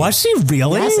Parade. Was she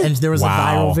really? Yes, and there was a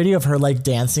viral video of her like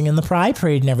dancing in the Pride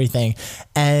Parade and everything.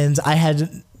 And I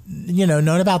had,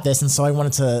 known about this, and so I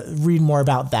wanted to read more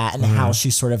about that and how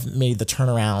she sort of made the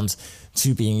turnaround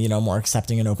to being, more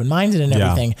accepting and open-minded and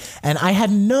everything. And I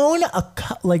had known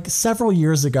several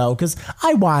years ago, because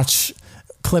I watch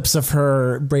clips of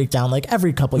her breakdown like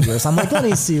every couple of years. I'm like, let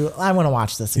me see. I want to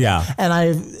watch this again. Yeah. And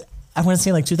I want to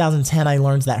say in 2010, I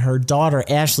learned that her daughter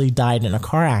Ashley died in a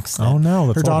car accident. Oh no!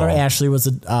 That's her daughter horrible. Ashley was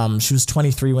she was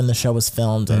 23 when the show was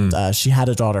filmed, and she had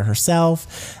a daughter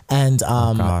herself. And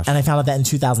and I found out that in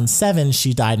 2007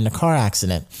 she died in a car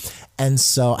accident. And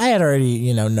so I had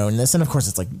already, known this, and of course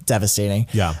it's like devastating.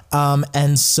 Yeah.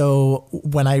 And so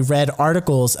when I read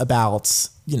articles about,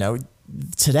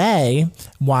 today,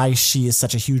 why she is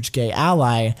such a huge gay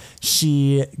ally,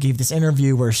 she gave this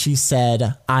interview where she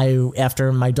said,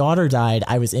 after my daughter died,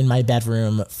 I was in my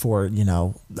bedroom for,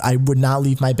 I would not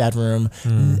leave my bedroom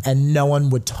and no one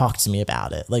would talk to me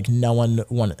about it. Like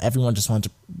everyone just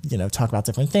wanted to, talk about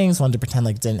different things, wanted to pretend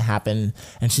like it didn't happen.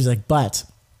 And she's like, but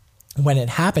when it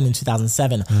happened in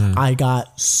 2007, I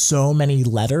got so many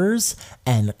letters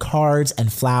and cards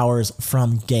and flowers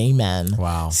from gay men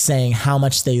saying how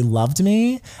much they loved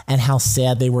me and how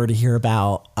sad they were to hear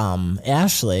about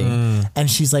Ashley. And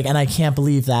she's like, and I can't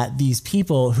believe that these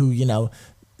people who,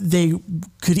 they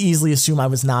could easily assume I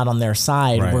was not on their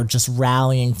side, were just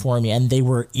rallying for me. And they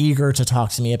were eager to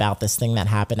talk to me about this thing that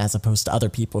happened, as opposed to other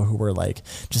people who were like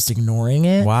just ignoring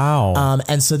it. Wow.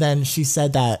 And so then she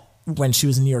said that when she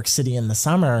was in New York City in the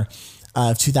summer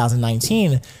of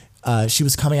 2019, she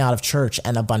was coming out of church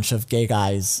and a bunch of gay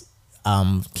guys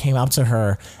came up to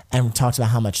her and talked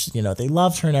about how much, they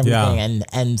loved her and everything. Yeah.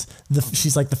 And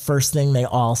she's like, the first thing they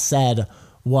all said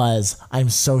was, I'm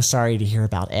so sorry to hear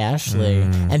about Ashley.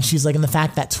 And she's like, and the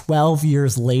fact that 12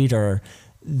 years later,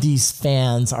 these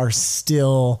fans are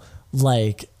still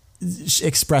like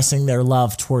expressing their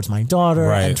love towards my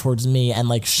daughter and towards me, and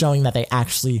like showing that they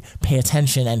actually pay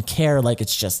attention and care, like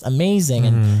it's just amazing.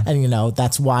 And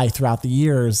that's why throughout the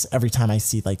years, every time I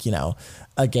see like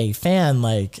a gay fan,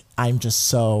 like I'm just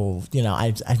so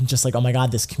I'm just like, oh my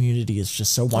god, this community is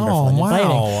just so wonderful and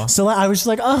inviting. So I was just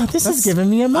like, oh, this is giving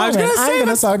me a moment. I'm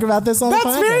gonna talk about this on the podcast.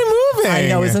 That's very moving. I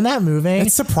know, isn't that moving?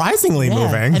 It's surprisingly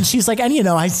moving. And she's like, and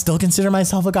I still consider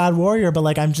myself a God warrior, but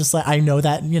like I'm just like, I know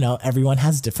that everyone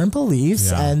has different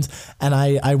beliefs, and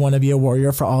I want to be a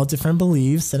warrior for all different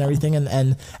beliefs and everything.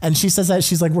 And she says that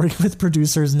she's like working with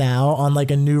producers now on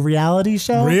like a new reality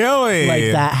show, really,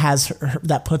 like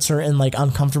that puts her in like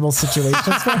uncomfortable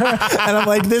situations for her. And I'm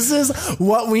like, this is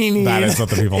what we need. That is what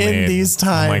the people in need these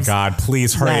times. Oh my God,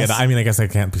 please hurry it. I mean, I guess I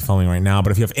can't be filming right now,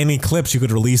 but if you have any clips you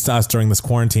could release to us during this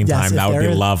quarantine time, that would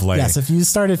be lovely. Yes, if you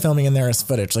started filming and there is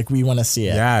footage, like we want to see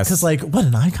it. Yes. Because like, what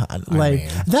an icon.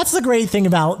 That's the great thing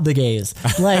about the gays.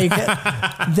 Like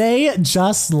they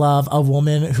just love a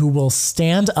woman who will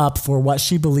stand up for what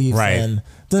she believes in.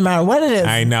 Doesn't matter what it is.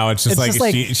 I know. It's just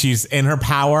like she's in her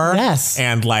power. Yes.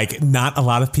 And like not a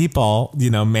lot of people,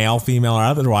 male, female, or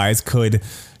otherwise, could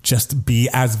just be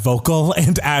as vocal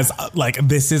and as like,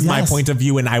 this is my point of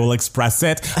view and I will express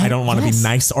it. I don't want to be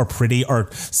nice or pretty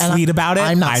or sweet about it.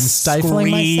 I'm not stifling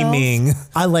screaming.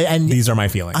 Myself. And these are my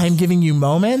feelings. I'm giving you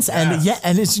moments, and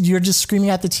you're just screaming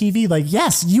at the TV like,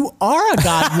 yes, you are a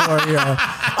God warrior.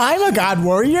 I'm a God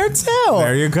warrior too.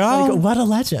 There you go. Like, what a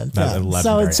legend.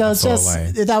 So it's just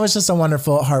that was just a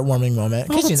wonderful, heartwarming moment.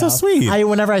 Oh, that's so sweet.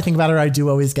 Whenever I think about her, I do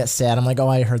always get sad. I'm like, oh,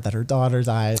 I heard that her daughter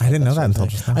died. I didn't know that until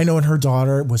just now. I know, and her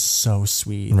daughter was so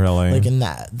sweet. Really? Like in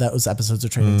those episodes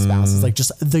of Trading Spouses, like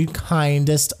just the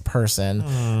kindest person.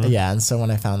 Yeah. And so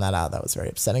when I found that out, that was very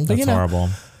upsetting. But that's horrible.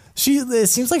 It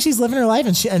seems like she's living her life,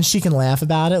 and she can laugh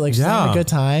about it. Like she's having a good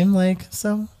time. Like,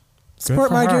 so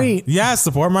support Marguerite. Yes,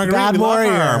 support Marguerite. God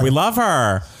warrior. We love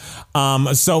her.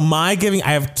 So my giving,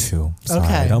 I have two. Sorry,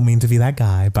 okay. I don't mean to be that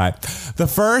guy, but the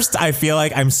first, I feel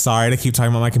like I'm sorry to keep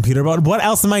talking about my computer, but what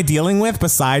else am I dealing with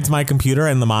besides my computer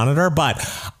and the monitor? But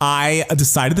I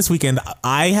decided this weekend,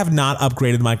 I have not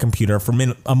upgraded my computer for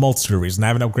a multitude of reasons. I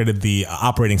haven't upgraded the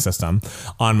operating system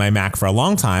on my Mac for a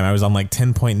long time. I was on like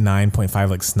 10.9.5,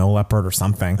 like Snow Leopard or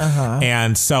something.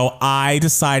 And so I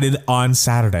decided on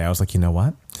Saturday, I was like, you know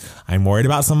what? I'm worried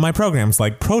about some of my programs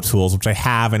like Pro Tools, which I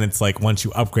have. And it's like, once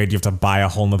you upgrade, you have to buy a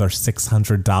whole nother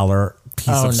 $600 piece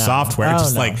of software.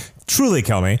 Just like truly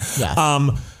kill me. Yeah.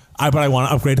 I want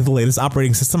to upgrade to the latest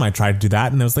operating system. I tried to do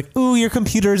that, and it was like, ooh, your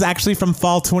computer is actually from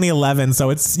fall 2011,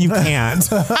 so you can't.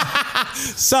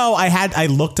 So I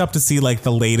looked up to see like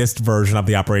the latest version of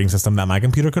the operating system that my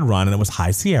computer could run, and it was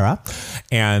High Sierra.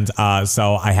 And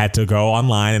so I had to go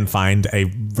online and find a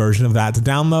version of that to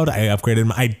download. I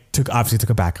upgraded. I obviously took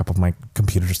a backup of my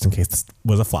computer just in case this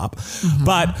was a flop. Mm-hmm.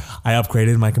 But I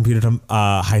upgraded my computer to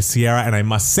High Sierra, and I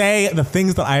must say the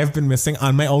things that I have been missing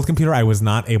on my old computer, I was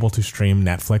not able to stream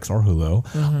Netflix or Hulu.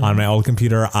 Mm-hmm. On my old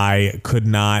computer, I could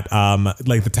not,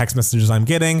 like the text messages I'm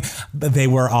getting, they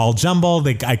were all jumbled.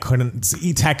 I couldn't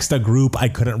text a group. I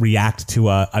couldn't react to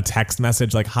a text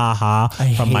message like haha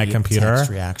from my computer.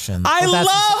 Text reactions. I love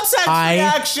text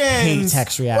reactions. I hate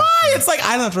text reactions. Why? It's like,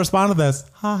 I don't have to respond to this.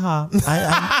 Haha.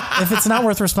 If it's not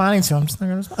worth responding to, I'm just not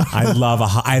going to respond. I love a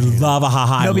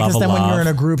haha. No, because then when you're in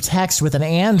a group text with an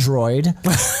Android,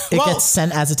 it gets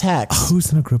sent as a text.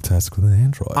 Who's in a group text with an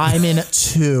Android? I'm in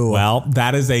 2. Well,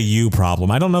 that is a you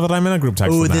problem. I don't know that I'm in a group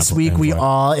text with an this week Android. we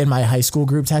all, in my high school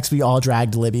group text, we all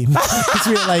dragged Libby. Because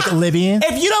we were like, Libby.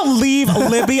 If you don't leave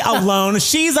Libby alone,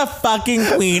 she's a fucking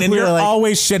queen, and you're like,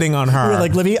 always shitting on her. We were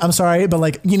like, Libby, I'm sorry, but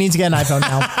like, you need to get an iPhone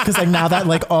now. Because like now that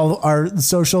like all our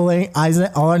socializing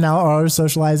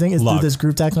is through this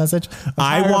group text message.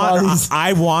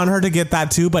 I want her to get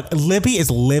that too, but Libby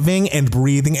is living and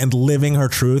breathing and living her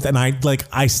truth, and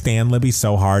I stand Libby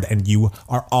so hard, and you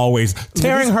are always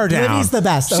tearing her down. Libby's the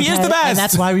best. Okay? She is the best, and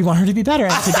that's why we want her to be better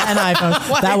and to get an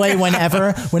iPhone. That way,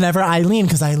 whenever Eileen,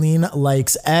 because Eileen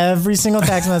likes every single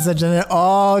text message, and it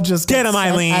all just get him,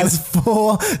 Eileen, as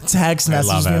full text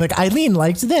messages. Like Eileen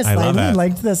liked this, Eileen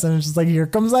liked this, and it's just like, here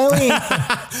comes Eileen.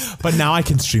 But now I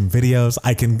can stream videos.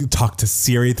 I can talk to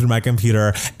Siri through my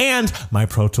computer, and my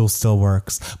Pro Tools still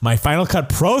works. My Final Cut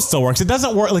Pro still works. It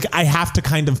doesn't work. Like, I have to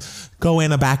kind of go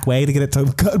in a back way to get it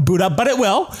to boot up, but it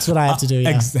will. That's what I have to do.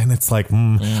 Yeah. And it's like,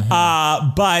 and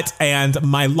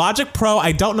my Logic Pro,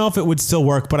 I don't know if it would still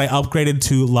work, but I upgraded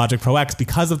to Logic Pro X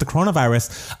because of the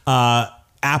coronavirus.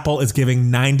 Apple is giving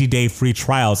 90-day free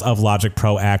trials of Logic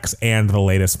Pro X and the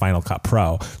latest Final Cut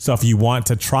Pro. So if you want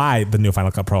to try the new Final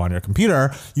Cut Pro on your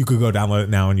computer, you could go download it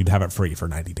now and you'd have it free for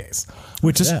 90 days,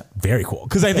 which is very cool.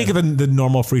 Because I think the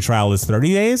normal free trial is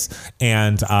 30 days.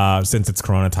 And since it's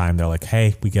Corona time, they're like,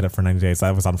 hey, we get it for 90 days.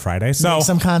 That was on Friday. So make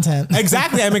some content.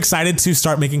 Exactly. I'm excited to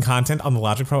start making content on the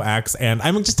Logic Pro X. And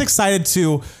I'm just excited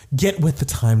to get with the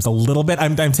times a little bit.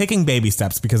 I'm taking baby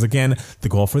steps because, again, the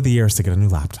goal for the year is to get a new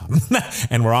laptop.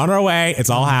 And we're on our way. It's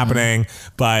all happening.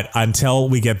 But until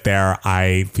we get there,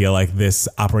 I feel like this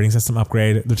operating system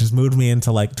upgrade, which has moved me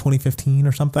into like 2015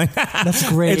 or something. That's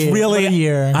great. It's really a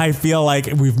year. I feel like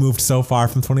we've moved so far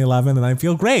from 2011, and I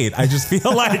feel great. I just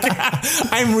feel like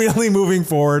I'm really moving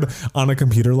forward on a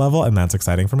computer level, and that's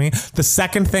exciting for me. The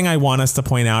second thing I want us to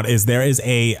point out is there is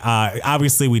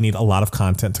obviously we need a lot of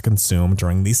content to consume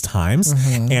during these times.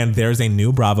 Mm-hmm. And there's a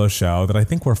new Bravo show that I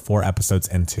think we're 4 episodes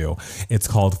into. It's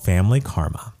called Family Karma.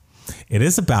 It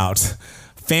is about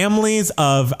families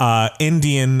of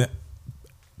Indian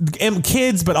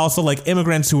kids, but also like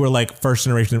immigrants who were like first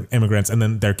generation immigrants, and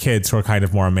then their kids who are kind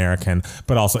of more American,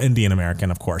 but also Indian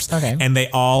American, of course. Okay. And they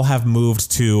all have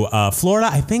moved to Florida.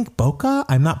 I think Boca.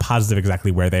 I'm not positive exactly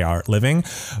where they are living,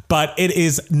 but it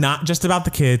is not just about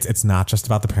the kids. It's not just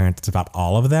about the parents. It's about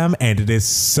all of them, and it is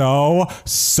so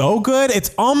good. It's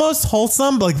almost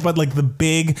wholesome, but the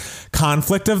big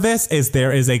conflict of this is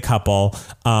there is a couple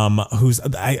who's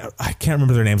I can't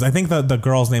remember their names. I think the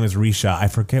girl's name is Risha. I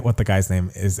forget what the guy's name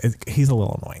is. He's a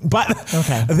little annoying, but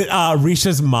okay.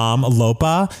 Risha's mom,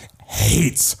 Lopa,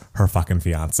 hates her fucking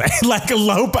fiance. Like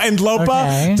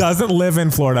Lopa doesn't live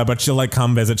in Florida, but she'll like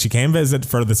come visit. She came visit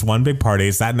for this one big party,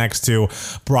 sat next to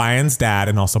Brian's dad,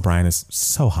 and also Brian is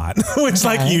so hot, which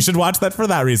like you should watch that for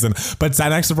that reason. But sat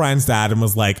next to Brian's dad and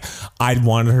was like, I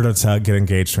wanted her to get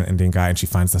engaged to an Indian guy, and she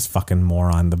finds this fucking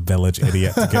moron, the village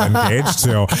idiot, to get engaged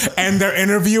to. And they're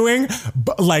interviewing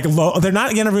they're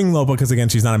not interviewing Lopa because again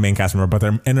she's not a main cast member, but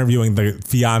they're interviewing the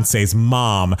fiance's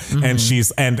mom,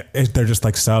 mm-hmm. and they're just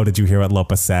like, so did you hear what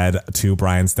Lopa said to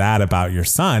Brian's dad about your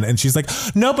son? And she's like,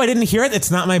 nope, I didn't hear it. It's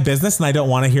not my business, and I don't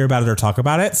want to hear about it or talk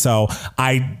about it. So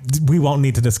we won't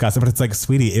need to discuss it. But it's like,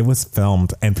 sweetie, it was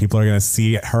filmed, and people are going to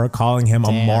see her calling him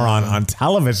a moron on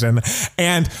television.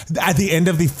 And at the end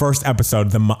of the first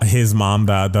episode, his mom,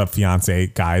 the fiance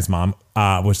guy's mom,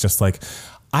 was just like,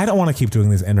 I don't want to keep doing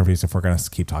these interviews if we're going to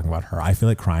keep talking about her. I feel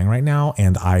like crying right now,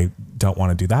 and I don't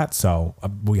want to do that. So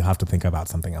we'll have to think about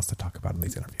something else to talk about in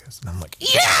these interviews. And I'm like,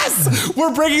 yes,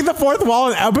 we're breaking the fourth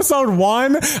wall in episode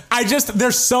 1.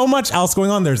 There's so much else going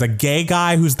on. There's a gay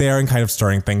guy who's there and kind of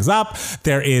stirring things up.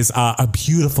 There is a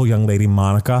beautiful young lady,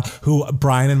 Monica, who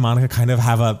Brian and Monica kind of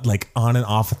have a like on and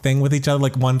off thing with each other.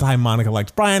 Like one time Monica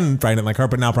liked Brian and Brian didn't like her,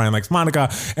 but now Brian likes Monica,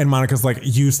 and Monica's like,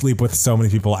 you sleep with so many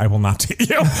people, I will not date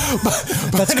you.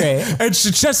 That's great.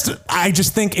 I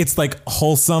just think it's like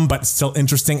wholesome, but still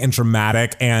interesting and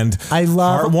dramatic, and I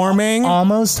love heartwarming.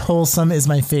 Almost Wholesome is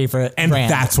my favorite and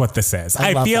brand. That's what this is.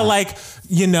 I feel like,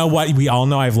 you know what, we all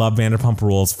know I've loved Vanderpump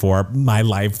Rules for my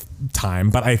lifetime,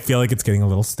 but I feel like it's getting a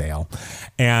little stale,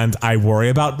 and I worry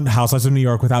about Housewives of New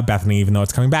York without Bethany, even though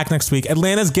it's coming back next week.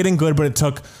 Atlanta's getting good, but it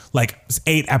took like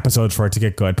 8 episodes for it to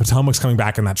get good. Potomac's coming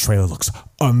back, and that trailer looks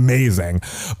amazing.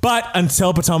 But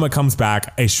until Potomac comes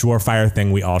back, a surefire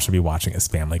thing we all should be watching is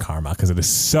Family Karma, because it is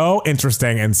so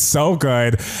interesting and so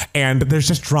good, and there's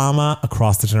just drama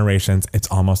across the generations. It's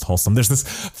almost wholesome. There's this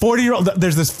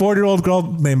 40-year-old girl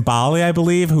named Bali, I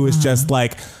believe, who is just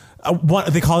like,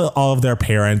 they call all of their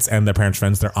parents and their parents'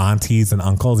 friends their aunties and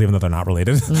uncles, even though they're not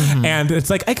related. Mm-hmm. And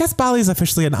it's like, I guess Bali's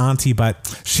officially an auntie,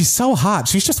 but she's so hot.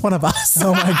 She's just one of us.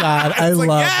 Oh my God. I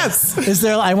love yes. Is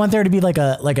there, I want there to be like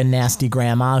a nasty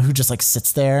grandma who just like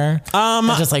sits there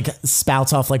and just like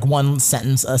spouts off like one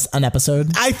sentence an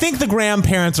episode. I think the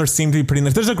grandparents seem to be pretty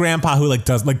nice. There's a grandpa who like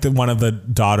does like one of the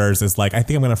daughters is like, I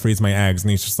think I'm going to freeze my eggs. And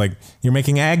he's just like, you're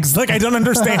making eggs? Like, I don't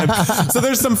understand. So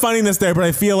there's some funniness there, but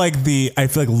I feel like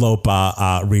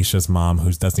Lopa, Risha's mom,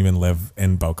 who doesn't even live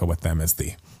in Boca with them, is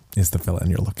the villain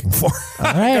you're looking for.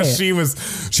 All right. she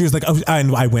was like, oh,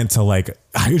 and I went to like,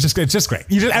 it's just great.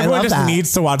 Everyone just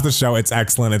needs to watch the show. It's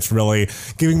excellent. It's really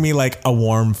giving me like a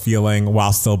warm feeling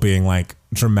while still being like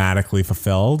dramatically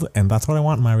fulfilled, and that's what I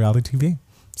want in my reality TV.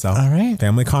 So, all right.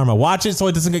 Family Karma. Watch it so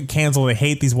it doesn't get canceled. I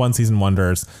hate these one-season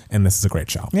wonders, and this is a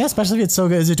great show. Yeah, especially if it's so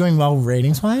good. Is it doing well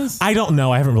ratings-wise? I don't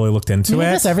know. I haven't really looked into it.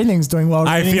 I guess everything's doing well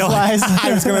ratings-wise.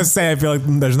 I was going to say, I feel like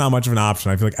there's not much of an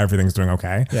option. I feel like everything's doing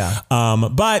okay. Yeah.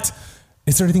 But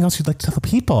is there anything else you'd like to tell the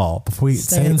people before we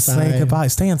say goodbye?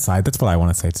 Stay inside. That's what I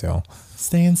want to say, too.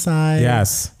 Stay inside.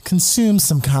 Yes. Consume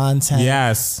some content.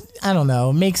 Yes. I don't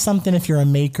know. Make something if you're a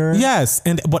maker. Yes.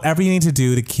 And whatever you need to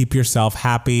do to keep yourself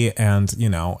happy and,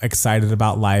 excited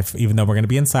about life, even though we're going to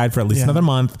be inside for at least another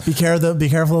month. Be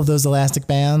careful of those elastic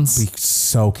bands. Be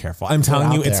so careful. I'm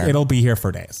telling you, it'll be here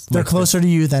for days. They're closer to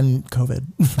you than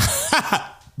COVID.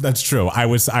 That's true. I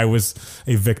was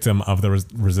a victim of the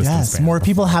resistance. Yes, more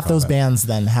people have those bands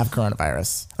than have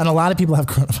coronavirus. And a lot of people have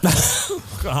coronavirus.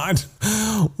 God.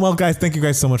 Well, guys, thank you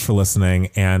guys so much for listening.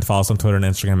 And follow us on Twitter and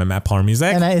Instagram at Matt Palmer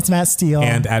Music. And it's Matt Steele.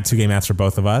 And at 2Gay Mats for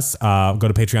both of us. Go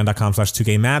to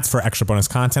patreon.com/2gaymats for extra bonus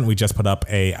content. We just put up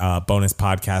a bonus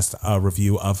podcast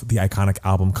review of the iconic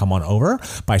album Come On Over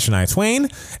by Shania Twain.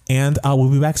 And we'll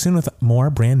be back soon with more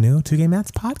brand new 2Gay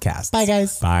Mats podcasts. Bye,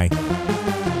 guys.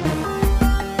 Bye.